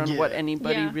clear on what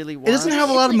anybody really wants. It doesn't have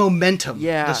a lot of momentum,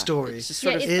 Yeah. the story. It's just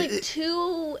sort of... it's like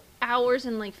 2 hours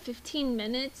and like 15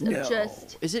 minutes of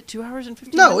just... Is it 2 hours and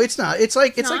 15 No, minutes? it's not. It's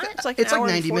like It's like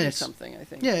 90 minutes. something, I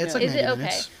think. Yeah, it's like Is 90 it okay?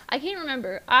 minutes. I can't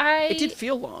remember. It did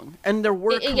feel long, and there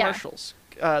were commercials.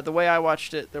 The way I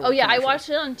watched it, there were I commercials. watched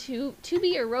it on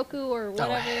Tubi or Roku or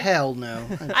whatever. Oh, hell no.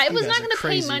 I You was guys not are going to pay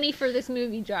crazy. money for this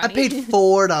movie, Johnny. I paid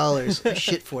 $4.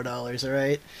 Shit, $4, all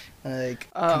right?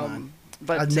 Like, come on.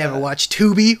 But I'd never watch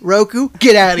Tubi, Roku.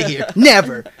 Get out of here.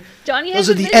 Never. Johnny has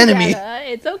Those are a the enemy.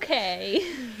 vendetta. It's okay.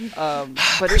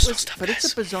 But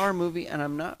it's a bizarre movie, and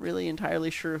I'm not really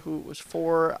entirely sure who it was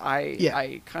for.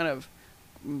 I kind of...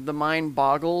 The mind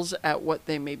boggles at what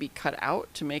they maybe cut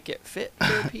out to make it fit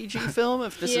for a PG film,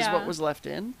 if this is what was left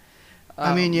in.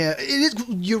 I mean, yeah, it is.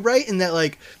 You're right in that,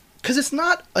 like, because it's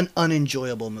not an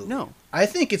unenjoyable movie. No. I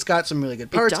think it's got some really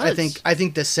good parts. does. I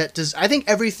think the set does. I think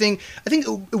everything. I think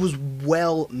it was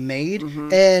well made,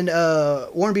 and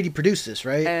Warren Beatty produced this,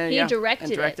 right? And, He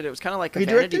directed it. It was kind of like a He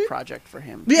vanity directed it? project for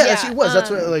him. Yeah, yes, it was. That's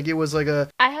what. um, Like, it was like a.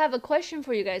 I have a question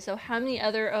for you guys. So how many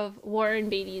other of Warren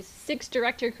Beatty's 6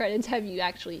 director credits have you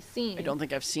actually seen? I don't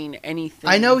think I've seen anything.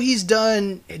 I know he's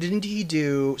done. Didn't he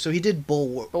do? So he did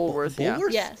Bulworth, yeah.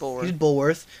 Bulworth? Yes. Bulworth. He did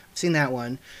Bulworth. I've seen that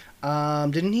one.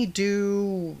 Didn't he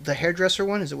do the hairdresser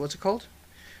one? What's it called?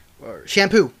 Or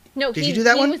Shampoo. No, Did he do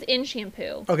that one? He was in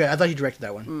Shampoo. Okay, I thought he directed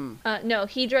that one. No,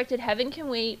 he directed Heaven Can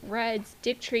Wait, Reds,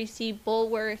 Dick Tracy,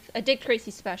 Bulworth, a Dick Tracy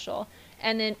special,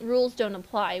 and then Rules Don't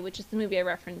Apply, which is the movie I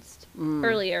referenced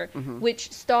earlier,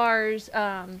 which stars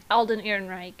Alden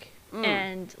Ehrenreich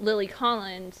and Lily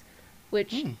Collins,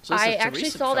 which So this I is a actually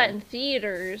recent saw that film. in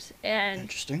theaters, and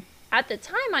Interesting. at the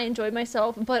time I enjoyed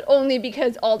myself, but only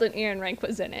because Alden Ehrenreich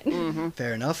was in it.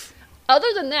 Fair enough.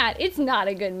 Other than that, it's not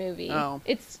a good movie. Oh.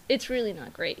 It's really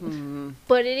not great.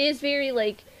 But it is very,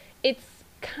 like, it's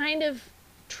kind of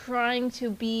trying to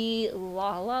be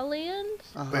La La Land.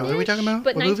 Wait, what are we talking about?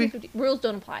 But What movie? 1950 Rules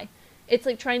Don't Apply. It's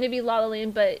like trying to be La La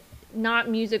Land, but not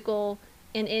musical,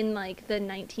 and in like the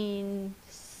 1940s,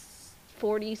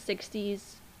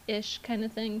 60s ish kind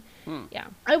of thing. Yeah,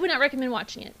 I would not recommend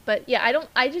watching it. But yeah,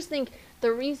 I just think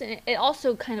the reason it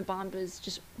also kind of bombed was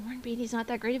just Warren Beatty's not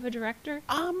that great of a director.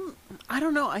 I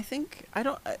don't know.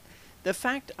 The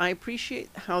fact I appreciate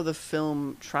how the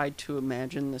film tried to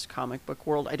imagine this comic book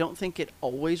world. I don't think it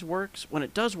always works. When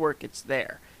it does work, it's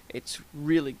there. It's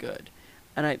really good.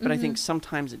 But I think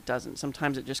sometimes it doesn't.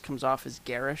 Sometimes it just comes off as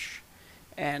garish,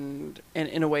 and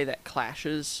in a way that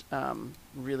clashes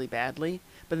really badly.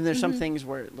 But then there's some things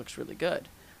where it looks really good,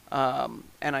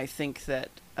 and I think that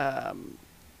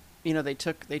they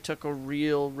took a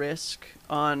real risk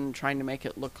on trying to make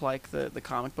it look like the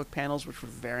comic book panels, which were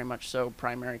very much so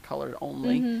primary color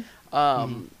only.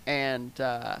 And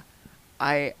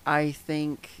I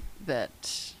think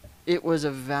that it was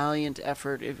a valiant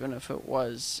effort, even if it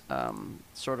was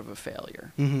sort of a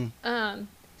failure.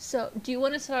 So do you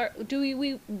want to start? Do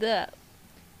we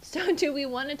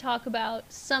want to talk about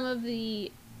some of the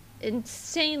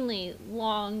insanely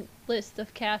long list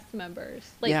of cast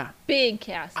members, like big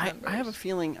cast members? I have a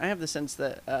feeling. I have the sense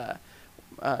that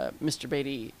Mr.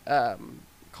 Beatty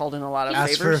called in a lot of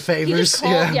Asked favors. for favors. He just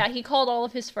called, yeah. he called all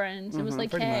of his friends and was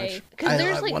like, Pretty "Hey," much. because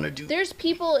there's I wanna there's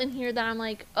people in here that I'm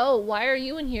like, "Oh, why are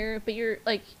you in here?" But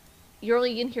you're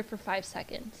only in here for 5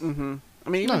 seconds. I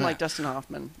mean, even No. like Dustin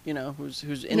Hoffman,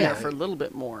 who's in there for a little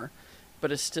bit more,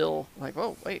 but is still like,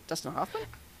 "Oh, wait, Dustin Hoffman."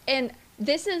 And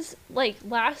this is like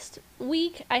last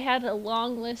week I had a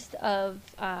long list of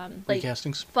like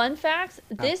Recastings? fun facts.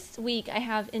 This week I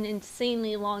have an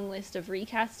insanely long list of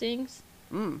recastings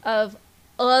of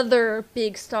other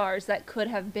big stars that could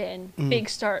have been big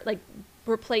star, like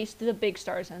replaced the big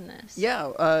stars in this.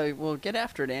 Yeah, well, get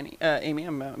after it, Amy.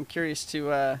 I'm curious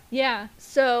to. Yeah.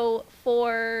 So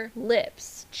for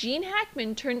Lips, Gene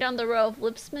Hackman turned down the role of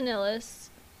Lips Manillas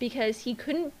because he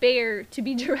couldn't bear to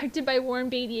be directed by Warren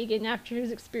Beatty again after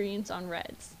his experience on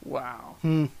Reds. Wow.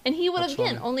 And he would have, That's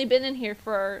again, funny. only been in here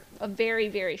for a very,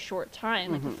 very short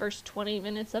time, like the first 20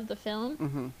 minutes of the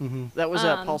film. That was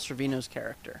Paul Sorvino's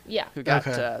character. Yeah. Who got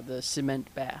Okay. the cement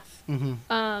bath.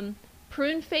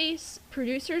 Pruneface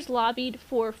producers lobbied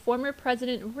for former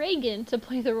President Reagan to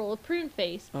play the role of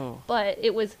Pruneface, but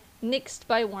it was nixed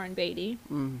by Warren Beatty.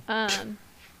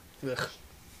 Ugh.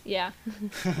 Yeah.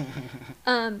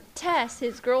 Tess,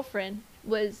 his girlfriend,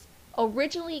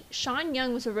 Sean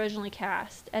Young was originally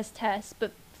cast as Tess,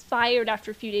 but fired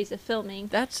after a few days of filming.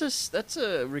 That's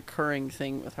a recurring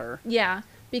thing with her. Yeah,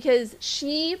 because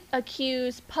she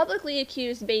publicly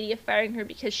accused Beatty of firing her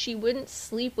because she wouldn't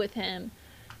sleep with him,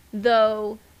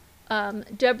 though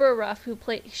Deborah Ruff,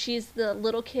 she's the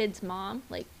little kid's mom,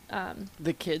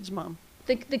 The kid's mom.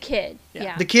 the kid, Yeah.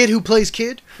 yeah. The kid who plays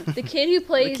Kid? The kid who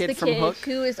plays kid the from kid, Hook?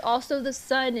 who is also the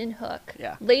son in Hook,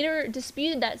 Yeah. later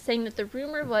disputed that, saying that the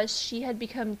rumor was she had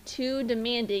become too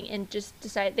demanding and just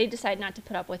decided not to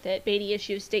put up with it. Beatty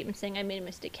issued a statement saying, "I made a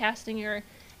mistake casting her,"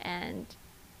 and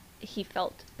he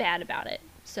felt bad about it.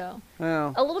 So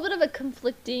Well, a little bit of a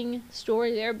conflicting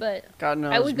story there, but God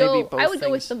knows. I would maybe go. both I would go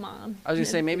with things- the mom. I was gonna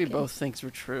say and the maybe kid. both things were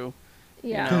true.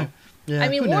 Yeah. You know? Yeah, I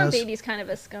mean, who Warren knows? Beatty's kind of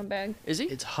a scumbag. Is he?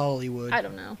 It's Hollywood. I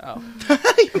don't know. Oh.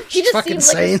 He just fucking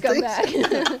seems like a saying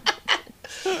things.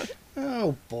 scumbag.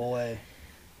 Oh, boy.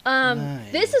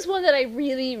 This is one that I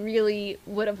really, really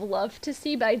would have loved to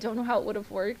see, but I don't know how it would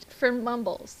have worked. For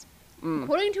Mumbles.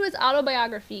 According to his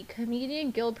autobiography,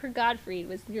 comedian Gilbert Gottfried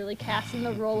was nearly cast in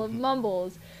the role of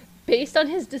Mumbles based on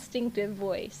his distinctive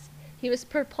voice. He was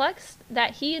perplexed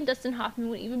that he and Dustin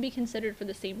Hoffman would even be considered for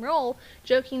the same role,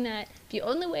 joking that the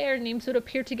only way our names would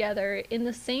appear together in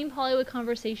the same Hollywood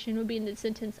conversation would be in the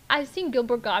sentence, "I've seen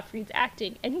Gilbert Gottfried's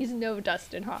acting, and he's no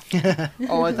Dustin Hoffman."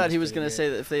 Oh, I thought he was gonna say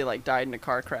that if they died in a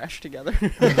car crash together.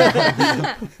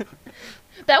 That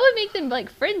would make them,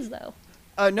 friends, though.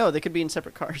 No, they could be in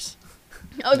separate cars.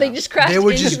 Oh, they just crashed They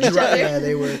were into just each other. Yeah,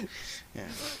 they were. Yeah.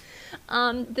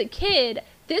 The kid,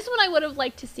 this one I would have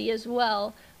liked to see as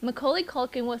well. Macaulay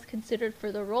Culkin was considered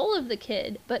for the role of the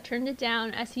kid, but turned it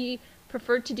down as he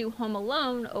preferred to do Home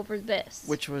Alone over this.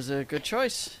 Which was a good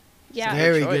choice. Yeah.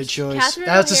 Very choice. good choice. Catherine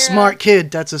That's a O'Hara. smart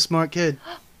kid. That's a smart kid.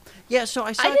 Yeah, so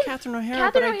I saw think Catherine O'Hara,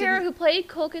 Catherine but I O'Hara, didn't. who played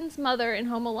Culkin's mother in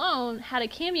Home Alone, had a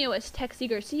cameo as Texie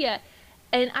Garcia,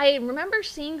 and I remember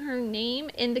seeing her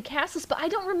name in the cast list, but I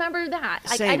don't remember that.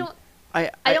 I Same. don't. I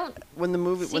don't when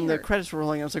see the her. credits were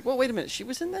rolling, I was like, "Well, wait a minute, she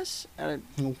was in this." And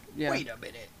yeah. Wait a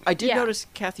minute. I did Yeah. notice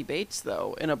Kathy Bates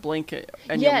though in a blink,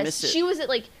 and you'll miss Yes, it. she was at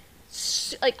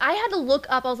I had to look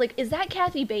up. I was like, "Is that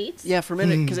Kathy Bates?" Yeah, for a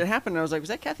minute, because it happened, and I was like, "Was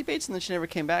that Kathy Bates?" And then she never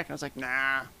came back, and I was like,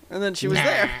 "Nah." And then she was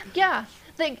there. Yeah,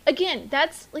 again,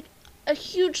 that's a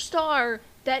huge star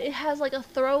that it has a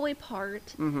throwaway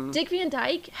part. Dick Van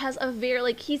Dyke has a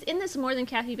very he's in this more than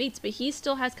Kathy Bates, but he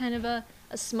still has kind of a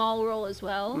small role as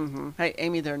well. Hey,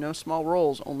 Amy, there are no small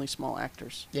roles, only small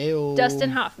actors. Ew.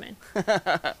 Dustin Hoffman.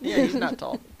 Yeah, he's not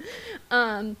tall.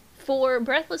 For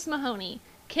Breathless Mahoney,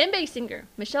 Kim Basinger,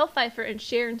 Michelle Pfeiffer, and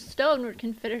Sharon Stone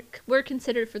were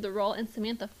considered for the role, and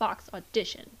Samantha Fox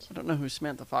auditioned. I don't know who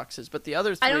Samantha Fox is, but the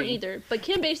other three. I don't either, but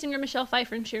Kim Basinger, Michelle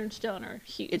Pfeiffer, and Sharon Stone are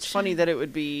huge. It's funny that it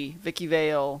would be Vicky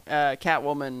Vale,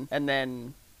 Catwoman, and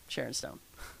then Sharon Stone.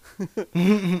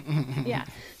 Yeah.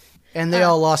 And they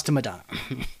all lost to Madonna.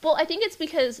 Well, I think it's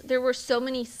because there were so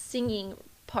many singing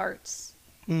parts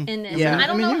in this. Yeah. And I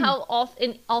don't know yeah. how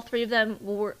all three of them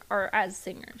are as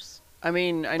singers. I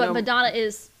mean, I But know. Madonna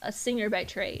is a singer by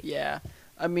trade. Yeah,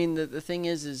 I mean the thing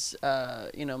is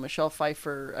Michelle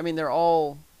Pfeiffer. I mean they're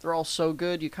all so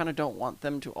good. You kind of don't want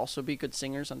them to also be good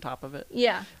singers on top of it.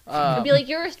 Yeah. It'd be like,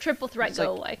 you're a triple threat, It's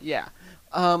go like- away. Yeah.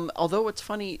 Although it's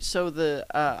funny, so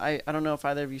I don't know if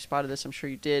either of you spotted this. I'm sure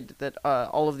you did. That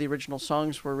all of the original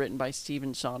songs were written by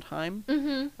Stephen Sondheim,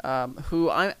 who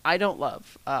I don't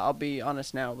love. I'll be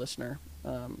honest now, listener.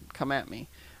 Come at me,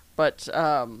 but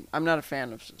I'm not a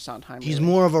fan of Sondheim. He's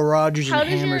really. more of a Rodgers How and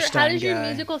Hammerstein does your guy.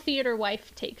 musical theater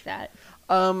wife take that?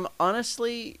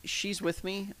 Honestly, she's with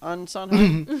me on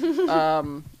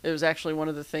Sondheim. It was actually one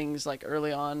of the things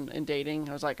early on in dating.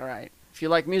 I was like, all right, if you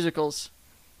like musicals,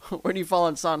 where do you fall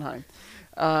on Sondheim?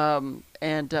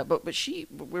 But she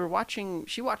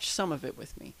watched some of it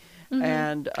with me,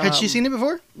 and Had she seen it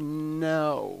before?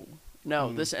 No.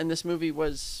 This movie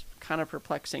was kind of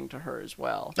perplexing to her as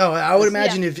well. Oh, I would Yeah.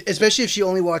 imagine especially if she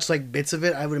only watched bits of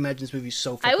it, I would imagine this movie's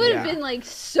so fucking I would have yeah. been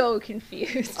so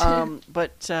confused.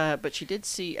 But she did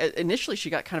see. Initially, she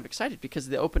got kind of excited because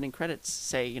the opening credits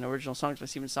say, original songs by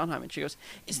Stephen Sondheim, and she goes,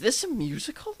 "Is this a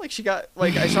musical?" She got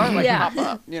I saw it Yeah. pop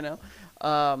up,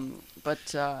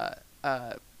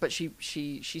 but she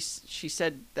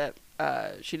said that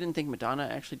she didn't think Madonna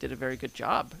actually did a very good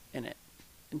job in it,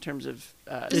 in terms of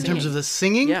in terms of the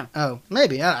singing. Yeah. Oh,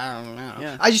 maybe I don't know.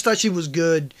 Yeah. I just thought she was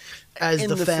good as In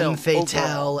the the femme film,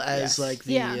 fatale, overall, as yes. like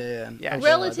the Yeah.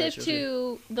 Relative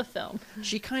to the film.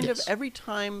 She kind Yes. of, every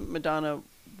time Madonna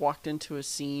walked into a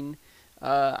scene,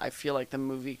 I feel like the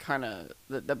movie kind of,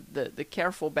 the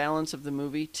careful balance of the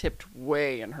movie tipped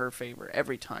way in her favor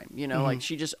every time. You know, like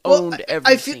she just owned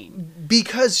every I feel, scene.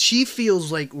 because she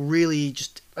feels like really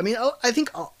just. I mean, I think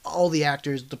all the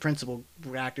actors, the principal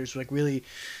actors, like really,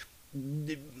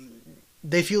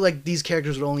 they feel like these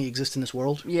characters would only exist in this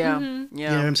world. Yeah, Mm-hmm. yeah.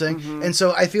 You know what I'm saying? And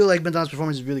so I feel like Madonna's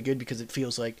performance is really good because it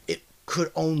feels like it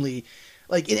could only,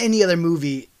 like in any other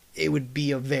movie, it would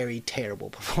be a very terrible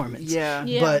performance. Yeah.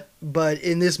 Yeah. But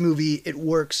in this movie, it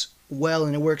works well,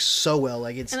 and it works so well.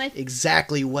 Like it's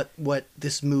exactly what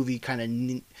this movie kind of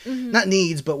not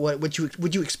needs, but what you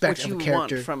expect What of you a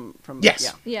character want from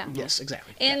Yes. Yeah. Yes,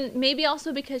 exactly. And maybe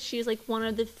also because she's like one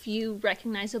of the few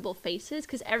recognizable faces,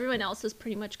 because everyone else is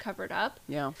pretty much covered up.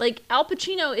 Yeah. Like Al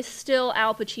Pacino is still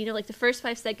Al Pacino. Like the first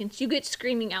 5 seconds, you get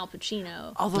screaming Al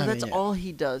Pacino. Although I mean, that's yeah. all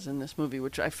he does in this movie,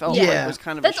 which I felt Yeah. like was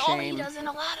kind of That's a all shame. he does in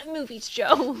a lot of movies,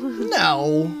 Joe.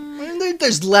 No, I mean,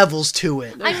 there's levels to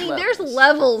it. I mean, there's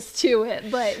levels to it,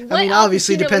 but what mean, Al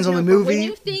obviously, Pacino depends is on the known for, movie, When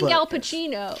you think but- Al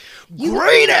Pacino, you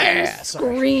Great think him ass!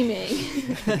 Sorry.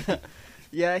 screaming.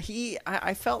 Yeah,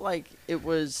 I felt like I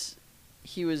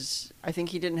think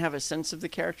he didn't have a sense of the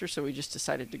character, so he just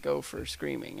decided to go for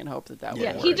screaming and hope that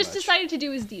Yeah, would he work. just decided to do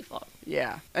his default.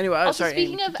 Yeah. Anyway, Also, sorry.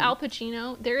 speaking Amy, of Al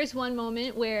Pacino, there is one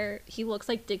moment where he looks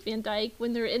like Dick Van Dyke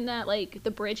when they're in that like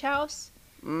the bridge house.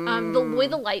 The way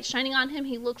the light's shining on him,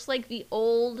 he looks like the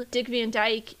old Dick Van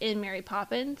Dyke in Mary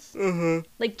Poppins. Mm-hmm.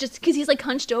 Like just because he's like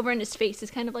hunched over and his face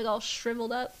is kind of like all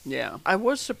shriveled up. Yeah, I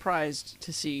was surprised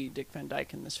to see Dick Van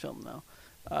Dyke in this film, though,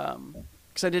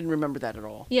 because I didn't remember that at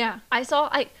all. Yeah, I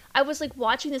was like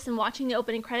watching this and watching the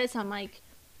opening credits. I'm like,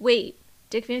 wait,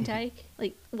 Dick Van Dyke?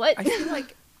 Like what? I feel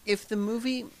like if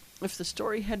the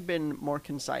story had been more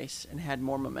concise and had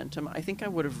more momentum, I think I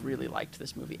would have really liked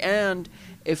this movie. And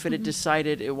if it had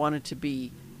decided it wanted to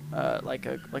be like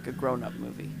a grown-up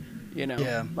movie, you know,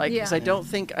 Yeah. like because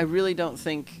Yeah. I really don't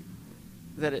think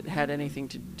that it had anything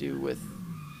to do with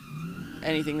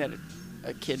anything that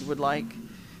a kid would like.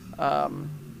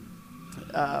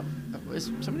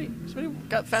 Was somebody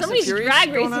got Fast Somebody's and Furious drag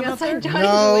going racing on out outside there? Johnny's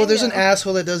No, there's an window.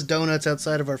 asshole that does donuts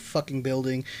outside of our fucking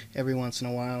building every once in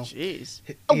a while. Jeez.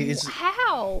 Oh, He's-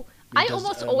 how? He I does,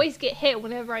 almost always get hit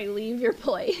whenever I leave your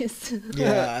place.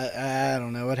 Yeah, I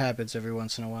don't know. It happens every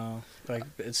once in a while. Like,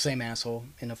 it's the same asshole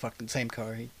in a fucking same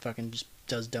car. He fucking just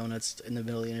does donuts in the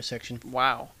middle of the intersection.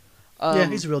 Wow. Yeah,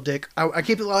 he's a real dick. I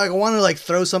keep it like I want to like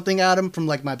throw something at him from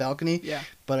like my balcony. Yeah.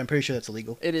 But I'm pretty sure that's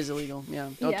illegal. It is illegal. Yeah,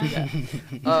 don't Yeah. do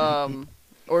that.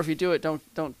 Or if you do it,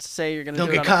 don't say you're going to Don't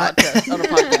do it get on caught. a podcast. On a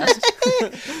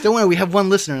podcast. Don't worry, we have one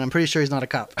listener, and I'm pretty sure he's not a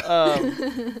cop.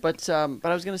 But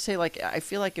I was going to say, like, I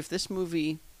feel like if this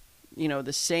movie, you know,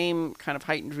 the same kind of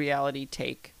heightened reality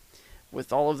take,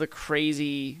 with all of the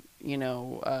crazy, you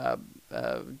know,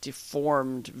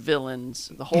 deformed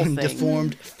villains, the whole thing.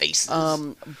 Deformed faces.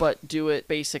 But do it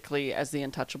basically as The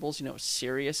Untouchables, you know,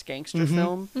 serious gangster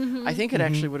film. I think it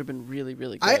actually would have been really,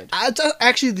 really good. I thought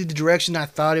actually the direction I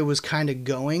thought it was kind of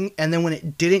going, and then when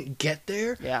it didn't get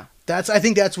there, yeah. I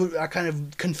think that's what kind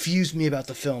of confused me about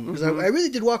the film, because I really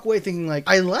did walk away thinking like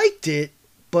I liked it,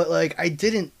 but like I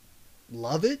didn't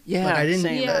love it. Yeah, like, I didn't.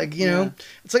 same. Like, you Yeah. know,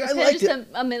 it's like It's I kind of liked just it.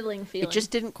 a middling feeling. It just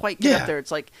didn't quite get Yeah. up there.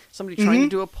 It's like somebody trying to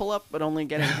do a pull-up, but only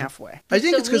getting halfway. I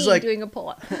think So it's because me like doing a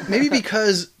pull-up. maybe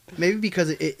because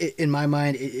it in my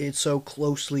mind it so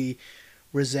closely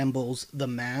resembles The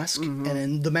Mask, and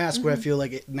in The Mask where I feel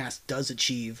like Mask does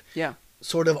achieve Yeah.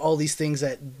 sort of all these things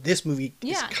that this movie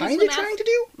Yeah, is 'cause kind The of Mask- trying to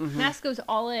do. Mask goes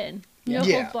all in. No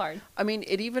Yeah. holds barred. I mean,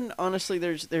 it even honestly,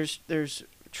 there's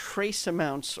trace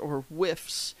amounts or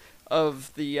whiffs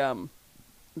of the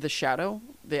Shadow,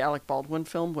 the Alec Baldwin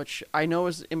film, which I know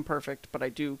is imperfect, but I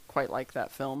do quite like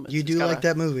that film. You do got like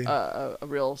that movie. a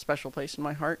real special place in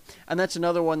my heart, and that's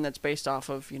another one that's based off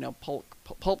of, you know,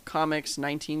 pulp comics,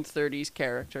 1930s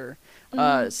character,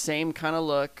 same kind of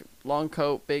look, long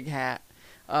coat, big hat,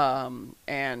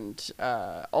 and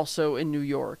also in New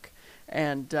York.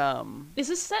 And Is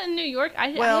this set in New York?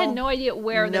 I well, had no idea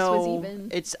where this was even.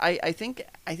 It's I think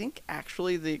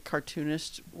actually the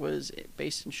cartoonist was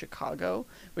based in Chicago,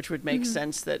 which would make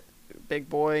sense that Big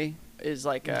Boy is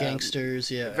like a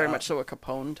Gangsters, yeah, very much so a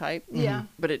Capone type. Yeah.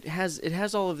 But it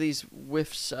has all of these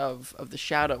whiffs of the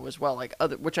Shadow as well, like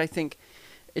which I think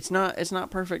it's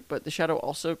not perfect, but the Shadow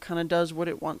also kind of does what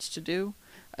it wants to do.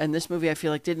 And this movie, I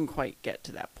feel like, didn't quite get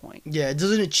to that point. Yeah, it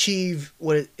doesn't achieve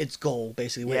what its goal,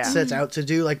 basically, what it sets out to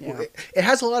do. Like, Yeah. it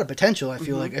has a lot of potential, I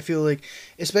feel like. I feel like,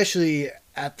 especially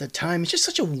at the time, it's just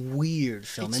such a weird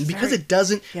film. It's and because very- it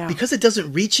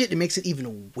doesn't reach it, it makes it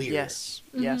even weirder. Yes,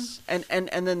 yes. And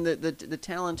then the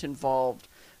talent involved,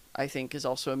 I think, is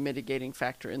also a mitigating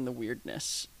factor in the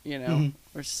weirdness, you know?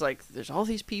 Where it's just like, there's all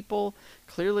these people,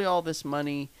 clearly all this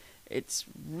money, it's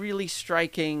really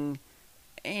striking,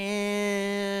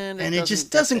 and it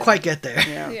just doesn't quite get there.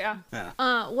 Yeah.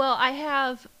 Well, I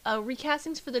have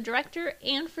recastings for the director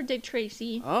and for Dick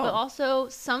Tracy, Oh. but also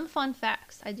some fun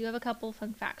facts. I do have a couple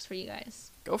fun facts for you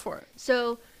guys. Go for it.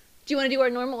 So, do you want to do our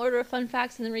normal order of fun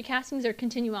facts and then recastings, or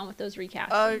continue on with those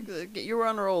recastings? You were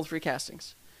on a roll with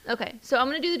recastings. Okay, so I'm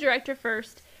going to do the director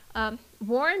first.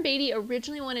 Warren Beatty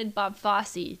originally wanted Bob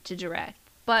Fosse to direct,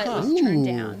 but was turned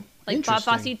Ooh, down. Like, Bob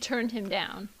interesting. Fosse turned him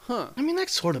down. Huh. I mean, that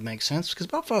sort of makes sense, because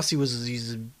Bob Fosse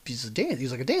he's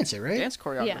like a dancer, right? Dance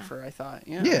choreographer, I thought.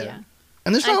 Yeah. Yeah.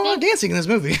 And there's not a lot of dancing in this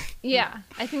movie. Yeah,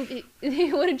 I think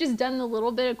they would have just done a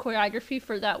little bit of choreography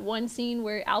for that one scene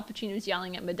where Al Pacino's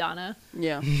yelling at Madonna.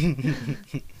 Yeah.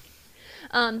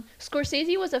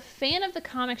 Scorsese was a fan of the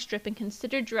comic strip and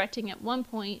considered directing at one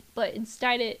point, but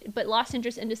lost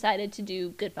interest and decided to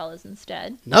do Goodfellas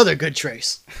instead. Another good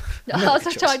choice. Also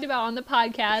talked about on the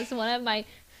podcast, one of my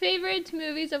favorite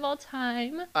movies of all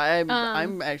time.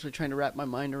 I'm actually trying to wrap my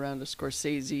mind around a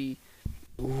Scorsese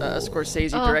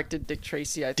directed Dick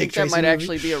Tracy. I think that Tracy might movie.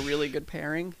 actually be a really good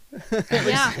pairing.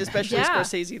 Yeah, Especially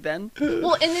Scorsese then.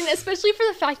 Well, and then especially for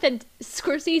the fact that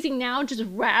Scorsese now just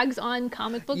rags on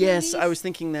comic book Yes, movies. I was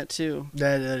thinking that too.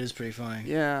 That is pretty funny.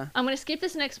 Yeah. I'm going to skip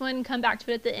this next one and come back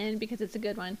to it at the end because it's a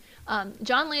good one.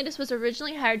 John Landis was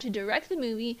originally hired to direct the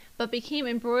movie, but became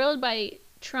embroiled by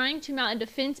trying to mount a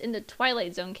defense in the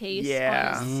Twilight Zone case.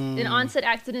 Yeah. An onset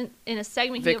accident in a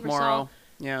segment he Vic oversaw. Morrow.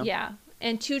 Yeah. Yeah.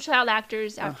 And 2 child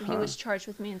actors after he was charged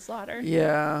with manslaughter.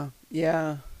 Yeah.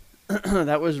 Yeah.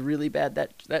 That was really bad.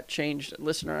 That changed.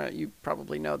 Listener, you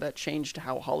probably know that changed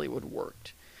how Hollywood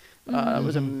worked. It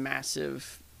was a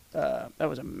massive. That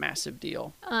was a massive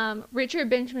deal. Richard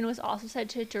Benjamin was also said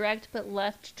to direct, but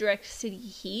left to direct City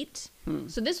Heat.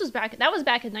 So this was back in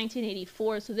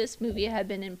 1984. So this movie had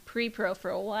been in pre-pro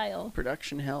for a while.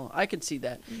 Production hell. I could see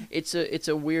that. It's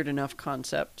a weird enough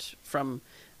concept from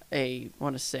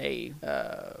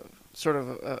sort of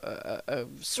a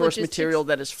source Logistics. material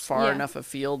that is far Yeah. enough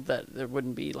afield that there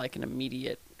wouldn't be like an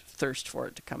immediate thirst for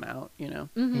it to come out, you know?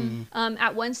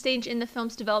 At one stage in the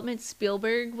film's development,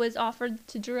 Spielberg was offered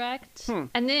to direct.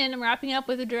 And then, I'm wrapping up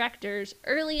with the directors.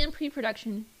 Early in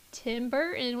pre-production, Tim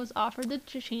Burton was offered the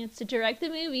chance to direct the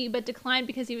movie, but declined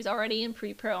because he was already in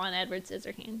pre-pro on Edward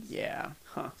Scissorhands. Yeah.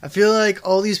 Huh. I feel like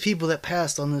all these people that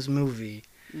passed on this movie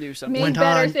Knew something. Made went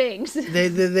better on- things.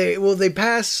 they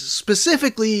passed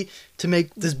specifically to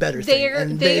make this better thing. Their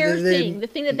And thing, the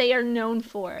thing that they are known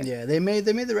for. Yeah, they made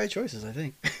the right choices, I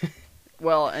think.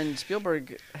 Well, and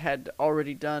Spielberg had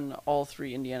already done all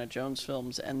 3 Indiana Jones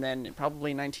films, and then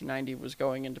probably 1990 was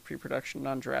going into pre-production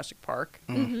on Jurassic Park.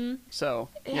 So,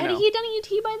 you Had know. he done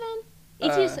E.T. by then?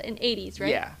 E.T. is in 80s, right?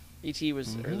 Yeah. E.T.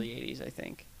 was early 80s, I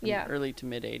think. Yeah. Early to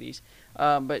mid 80s.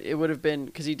 But it would have been,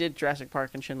 because he did Jurassic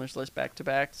Park and Schindler's List back to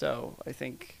back, so I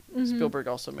think Spielberg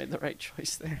also made the right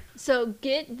choice there. So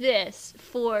get this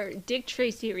for Dick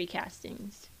Tracy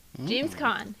recastings. James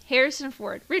Caan, Harrison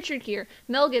Ford, Richard Gere,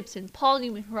 Mel Gibson, Paul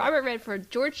Newman, Robert Redford,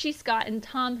 George C. Scott, and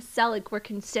Tom Selleck were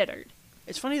considered.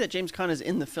 It's funny that James Caan is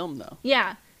in the film, though.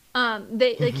 Yeah,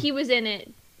 he was in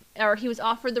it, or he was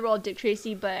offered the role of Dick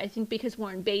Tracy, but I think because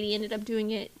Warren Beatty ended up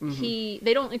doing it,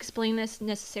 they don't explain this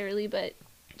necessarily, but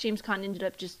James Caan ended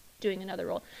up just doing another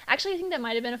role. Actually, I think that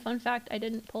might have been a fun fact. I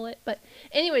didn't pull it, but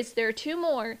anyways, there are 2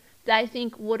 more that I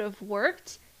think would have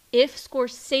worked if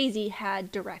Scorsese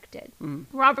had directed.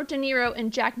 Robert De Niro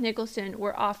and Jack Nicholson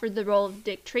were offered the role of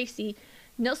Dick Tracy.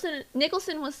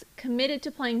 Nicholson was committed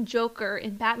to playing Joker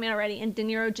in Batman already, and De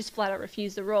Niro just flat out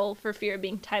refused the role for fear of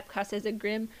being typecast as a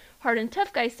grim, hardened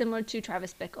tough guy similar to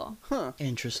Travis Bickle. Huh.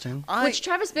 Interesting. Which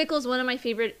Travis Bickle is one of my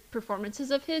favorite performances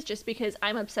of his, just because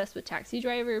I'm obsessed with Taxi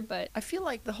Driver, but I feel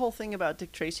like the whole thing about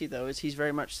Dick Tracy, though, is he's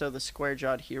very much so the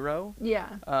square-jawed hero.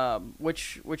 yeah.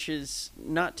 Which is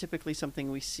not typically something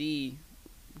we see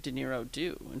De Niro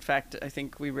do. In fact, I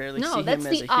think we rarely see No, him that's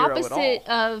as the a hero at opposite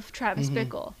all. of Travis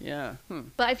Bickle. Yeah.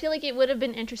 But I feel like it would have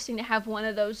been interesting to have one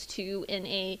of those 2 in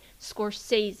a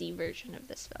Scorsese version of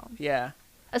this film. Yeah.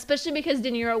 Especially because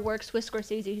De Niro works with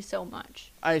Scorsese so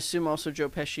much. I assume also Joe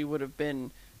Pesci would have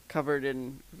been covered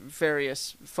in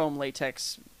various foam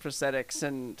latex prosthetics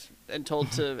and told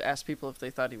to ask people if they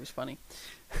thought he was funny.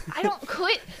 I don't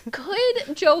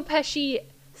could Joe Pesci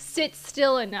sit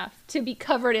still enough to be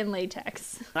covered in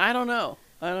latex? I don't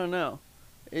know.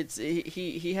 It's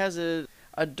he has a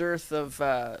dearth of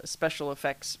special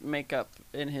effects makeup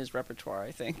in his repertoire,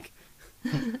 I think.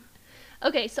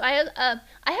 Okay, so I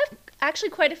have actually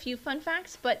quite a few fun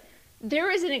facts, but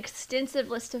there is an extensive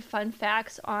list of fun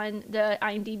facts on the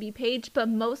IMDb page, but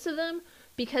most of them,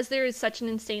 because there is such an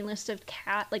insane list of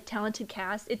talented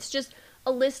cast, it's just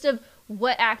a list of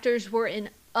what actors were in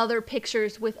other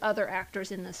pictures with other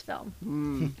actors in this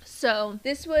film. So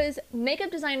this was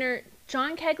makeup designer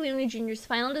John Caglione Jr.'s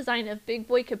final design of Big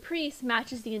Boy Caprice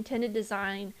matches the intended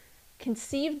design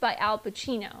conceived by Al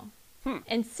Pacino.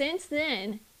 And since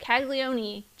then,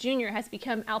 Caglione Jr. has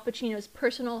become Al Pacino's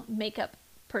personal makeup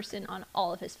person on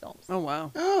all of his films. Oh,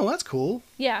 wow. Oh, that's cool.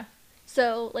 Yeah.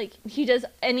 So, he does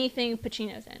anything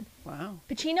Pacino's in. Wow.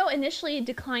 Pacino initially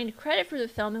declined credit for the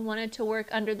film and wanted to work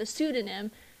under the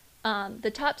pseudonym.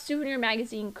 The Top Souvenir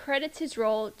magazine credits his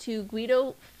role to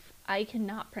Guido, I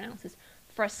cannot pronounce this,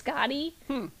 Frascati.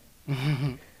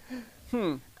 Yeah.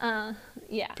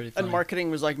 Pretty funny. And marketing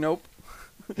was like, nope.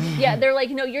 Yeah, they're like,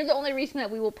 no, you're the only reason that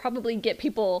we will probably get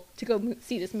people to go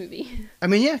see this movie. I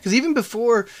mean, yeah, because even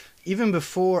before,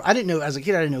 I didn't know, as a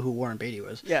kid, I didn't know who Warren Beatty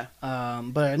was. Yeah.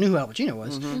 But I knew who Al Pacino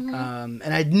was. And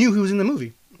I knew he was in the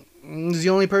movie. He's the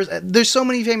only person. There's so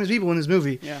many famous people in this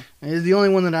movie. Yeah. And he's the only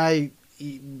one that I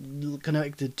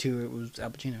connected to. It was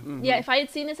Al Pacino. Yeah, if I had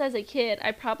seen this as a kid,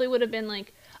 I probably would have been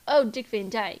like, oh, Dick Van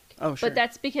Dyke. Oh, sure. But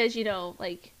that's because,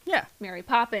 Yeah. Mary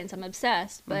Poppins, I'm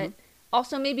obsessed. But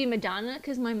also maybe Madonna,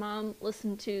 because my mom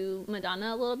listened to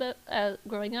Madonna a little bit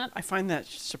growing up. I find that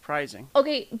surprising.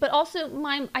 Okay, but also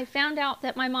I found out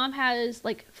that my mom has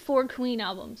 4 Queen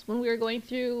albums when we were going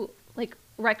through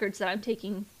records that I'm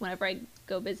taking whenever I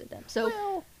go visit them. So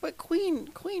Well, but Queen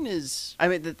is. I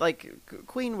mean,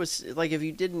 Queen was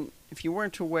if you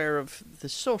weren't aware of the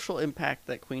social impact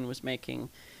that Queen was making,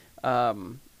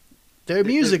 Their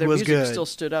music their was music good. still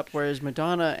stood up. Whereas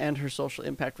Madonna and her social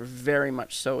impact were very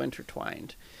much so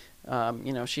intertwined.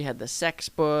 She had the sex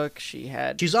book.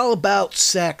 She's all about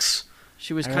sex.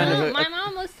 She was All kind right. of a, my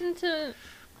mom listened to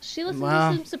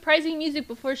Wow. some surprising music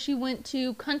before she went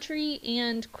to country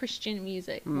and Christian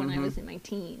music when I was in my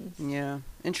teens. yeah,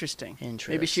 interesting. Maybe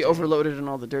she Interesting. overloaded on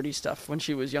all the dirty stuff when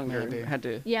she was younger Maybe. and had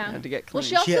to get clean.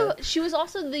 Well, she was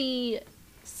also the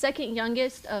second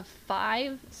youngest of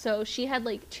 5, so she had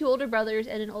 2 older brothers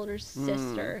and an older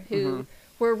sister who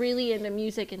were really into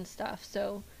music and stuff,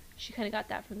 so she kind of got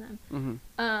that from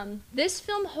them. This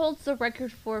film holds the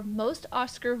record for most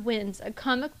Oscar wins for a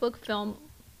comic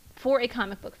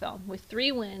book film with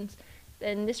 3 wins.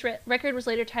 And this record was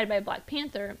later tied by Black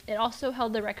Panther. It also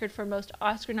held the record for most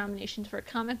Oscar nominations for a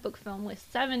comic book film with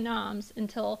 7 noms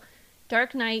until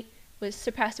Dark Knight was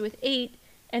surpassed with 8,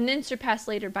 and then surpassed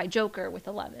later by Joker with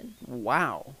 11.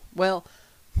 Wow. Well,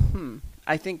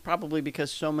 I think probably because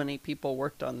so many people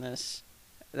worked on this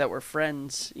that were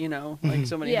friends, so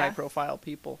many Yeah. high-profile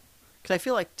people. Because I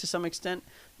feel like to some extent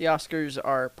the Oscars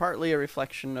are partly a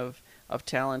reflection of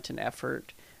talent and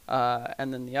effort,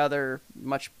 and then the other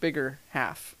much bigger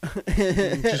half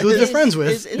Just who they're friends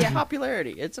with. is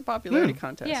popularity. It's a popularity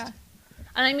contest. Yeah.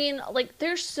 And I mean,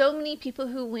 there's so many people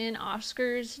who win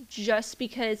Oscars just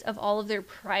because of all of their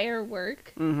prior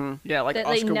work. Yeah, like That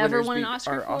Oscar they never winners won an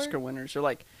Oscar are for? Oscar winners,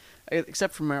 or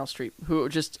except for Meryl Streep, who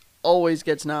just always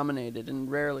gets nominated and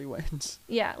rarely wins.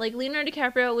 Yeah, Leonardo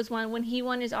DiCaprio was one when he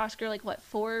won his Oscar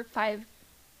 4, 5,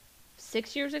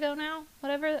 6 years ago now,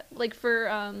 whatever. For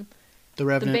The the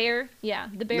Revenant. Bear,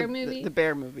 the Bear movie. The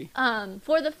Bear movie.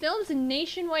 For the film's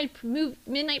nationwide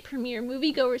midnight premiere,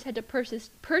 moviegoers had to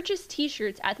purchase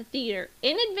T-shirts at the theater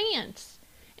in advance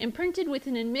and printed with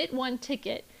an admit one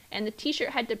ticket, and the T-shirt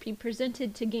had to be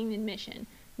presented to gain admission.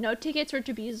 No tickets were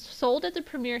to be sold at the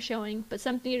premiere showing, but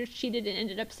some theaters cheated and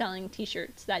ended up selling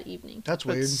T-shirts that evening. That's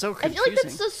But weird. it's so I confusing.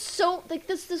 feel like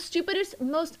that's the stupidest,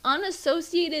 most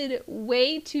unassociated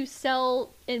way to sell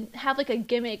and have a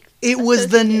gimmick. It was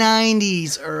the associated.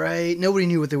 90s, all right? Nobody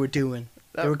knew what they were doing.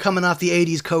 They were coming off the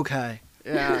 80s coke high.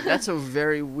 Yeah, that's a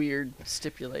very weird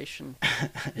stipulation.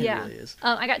 It Yeah. really is.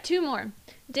 I got 2 more.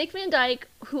 Dick Van Dyke,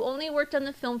 who only worked on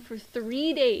the film for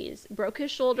 3 days, broke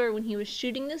his shoulder when he was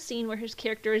shooting the scene where his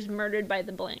character is murdered by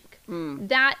the blank.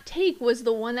 That take was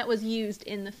the one that was used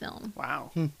in the film.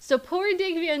 Wow. So poor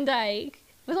Dick Van Dyke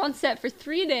was on set for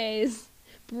 3 days,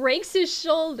 breaks his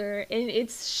shoulder, and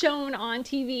it's shown on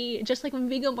TV, just like when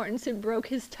Viggo Mortensen broke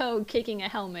his toe kicking a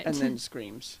helmet. And then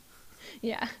screams.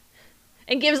 Yeah.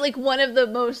 and gives like one of the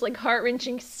most like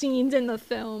heart-wrenching scenes in the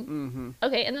film.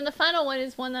 Okay, and then the final one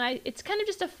is one that it's kind of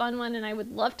just a fun one, and I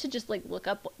would love to just like look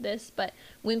up this, but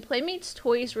when Playmates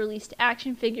Toys released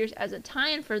action figures as a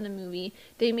tie-in for the movie,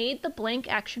 they made the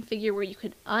blank action figure where you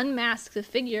could unmask the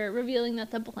figure, revealing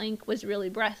that the blank was really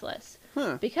breathless.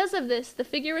 Because of this, the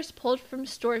figure was pulled from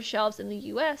store shelves in the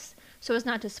US so as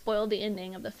not to spoil the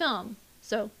ending of the film.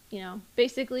 So,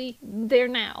 basically, they're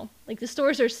now. Like, the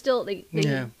stores are still... They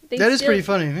that is pretty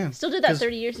funny, yeah. Still did that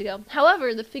 30 years ago.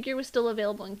 However, the figure was still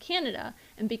available in Canada,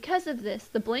 and because of this,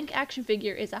 the blank action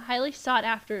figure is a highly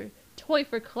sought-after toy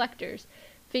for collectors.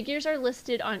 Figures are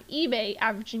listed on eBay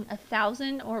averaging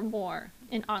 1,000 or more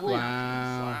in online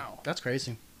auctions. Wow. That's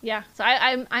crazy. Yeah, so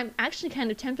I'm actually kind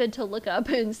of tempted to look up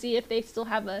and see if they still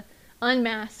have a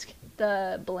Unmask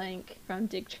the Blank from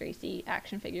Dick Tracy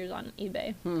action figures on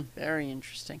eBay. Very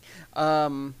interesting.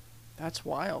 That's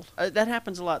wild. That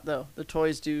happens a lot, though. The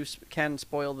toys can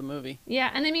spoil the movie. Yeah,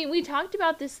 and I mean, we talked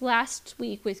about this last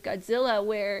week with Godzilla,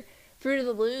 where Fruit of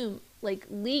the Loom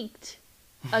leaked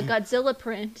a Godzilla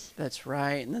print. That's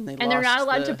right, and then they're not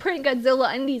allowed to print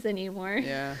Godzilla undies anymore.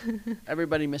 Yeah,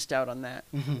 everybody missed out on that.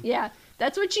 Yeah,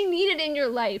 that's what you needed in your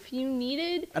life. You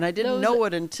needed. And I didn't know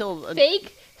it until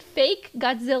fake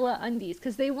Godzilla undies,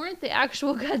 because they weren't the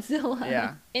actual Godzilla.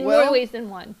 Yeah, in more ways than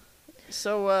one.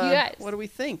 So, what do we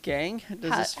think, gang?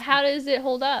 How does it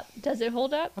hold up? Does it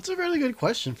hold up? That's a really good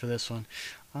question for this one.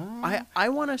 I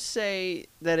want to say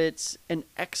that it's an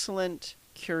excellent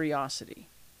curiosity.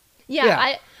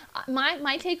 Yeah.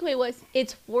 My takeaway was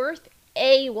it's worth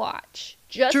a watch.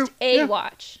 Just True.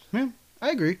 Watch. Yeah, I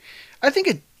agree. I think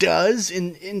it does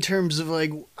in terms of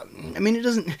like, I mean, it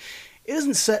doesn't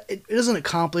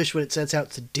accomplish what it sets out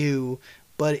to do,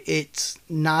 but it's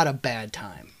not a bad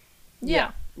time.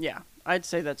 Yeah. I'd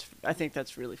say I think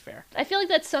that's really fair. I feel like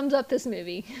that sums up this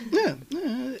movie. Yeah.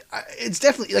 It's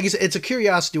definitely, like I said, it's a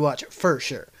curiosity watch for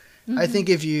sure. I think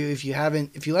if you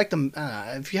haven't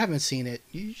seen it,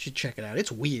 you should check it out.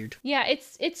 It's weird. Yeah,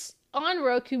 it's on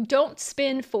Roku. Don't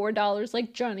spend $4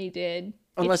 like Johnny did.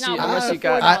 Unless you're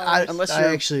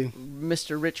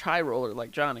Mr. Rich High Roller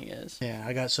like Johnny is. Yeah,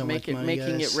 I got so much money,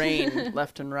 making guys. it rain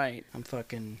left and right. I'm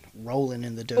fucking rolling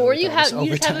in the dough. Or you just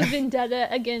have a vendetta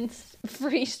against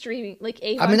free streaming, like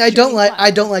AVOD. I mean, I don't like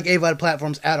AVOD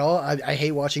platforms at all. I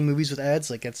hate watching movies with ads.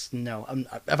 Like, if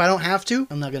I don't have to,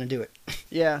 I'm not gonna do it.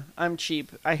 Yeah, I'm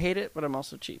cheap. I hate it, but I'm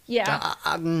also cheap. Yeah.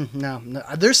 No.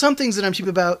 There's some things that I'm cheap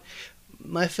about.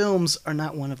 My films are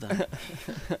not one of them.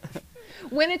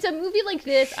 When it's a movie like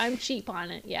this, I'm cheap on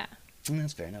it, yeah.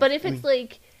 That's fair enough. But if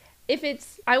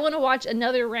I want to watch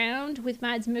another round with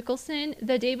Mads Mikkelsen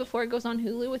the day before it goes on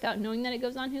Hulu without knowing that it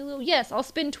goes on Hulu, yes, I'll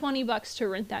spend $20 to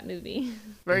rent that movie.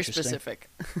 Very specific.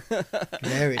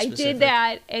 Very specific. I did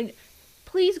that, and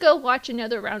please go watch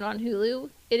another round on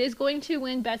Hulu. It is going to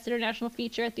win Best International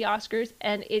Feature at the Oscars,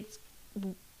 and it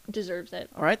deserves it.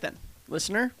 All right, then.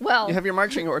 Listener, well, you have your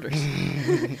marching orders.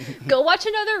 Go watch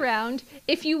another round.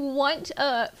 If you want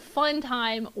a fun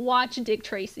time, watch Dick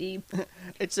Tracy.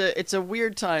 It's a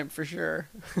weird time for sure.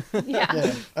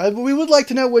 Yeah. We would like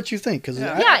to know what you think, because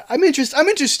I'm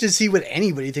interested to see what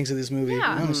anybody thinks of this movie.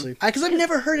 Yeah. Honestly, because I've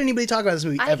never heard anybody talk about this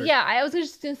movie ever. I was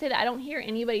just gonna say that I don't hear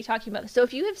anybody talking about it. So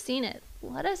if you have seen it,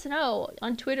 let us know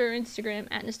on Twitter or Instagram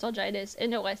at Nostalgitis,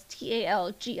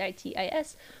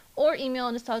 NOSTALGITIS. Or email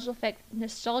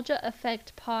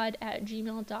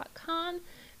nostalgiaeffectpod@gmail.com,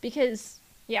 because,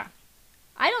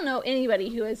 I don't know anybody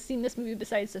who has seen this movie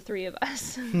besides the three of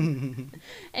us. And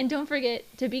don't forget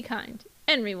to be kind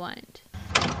and rewind.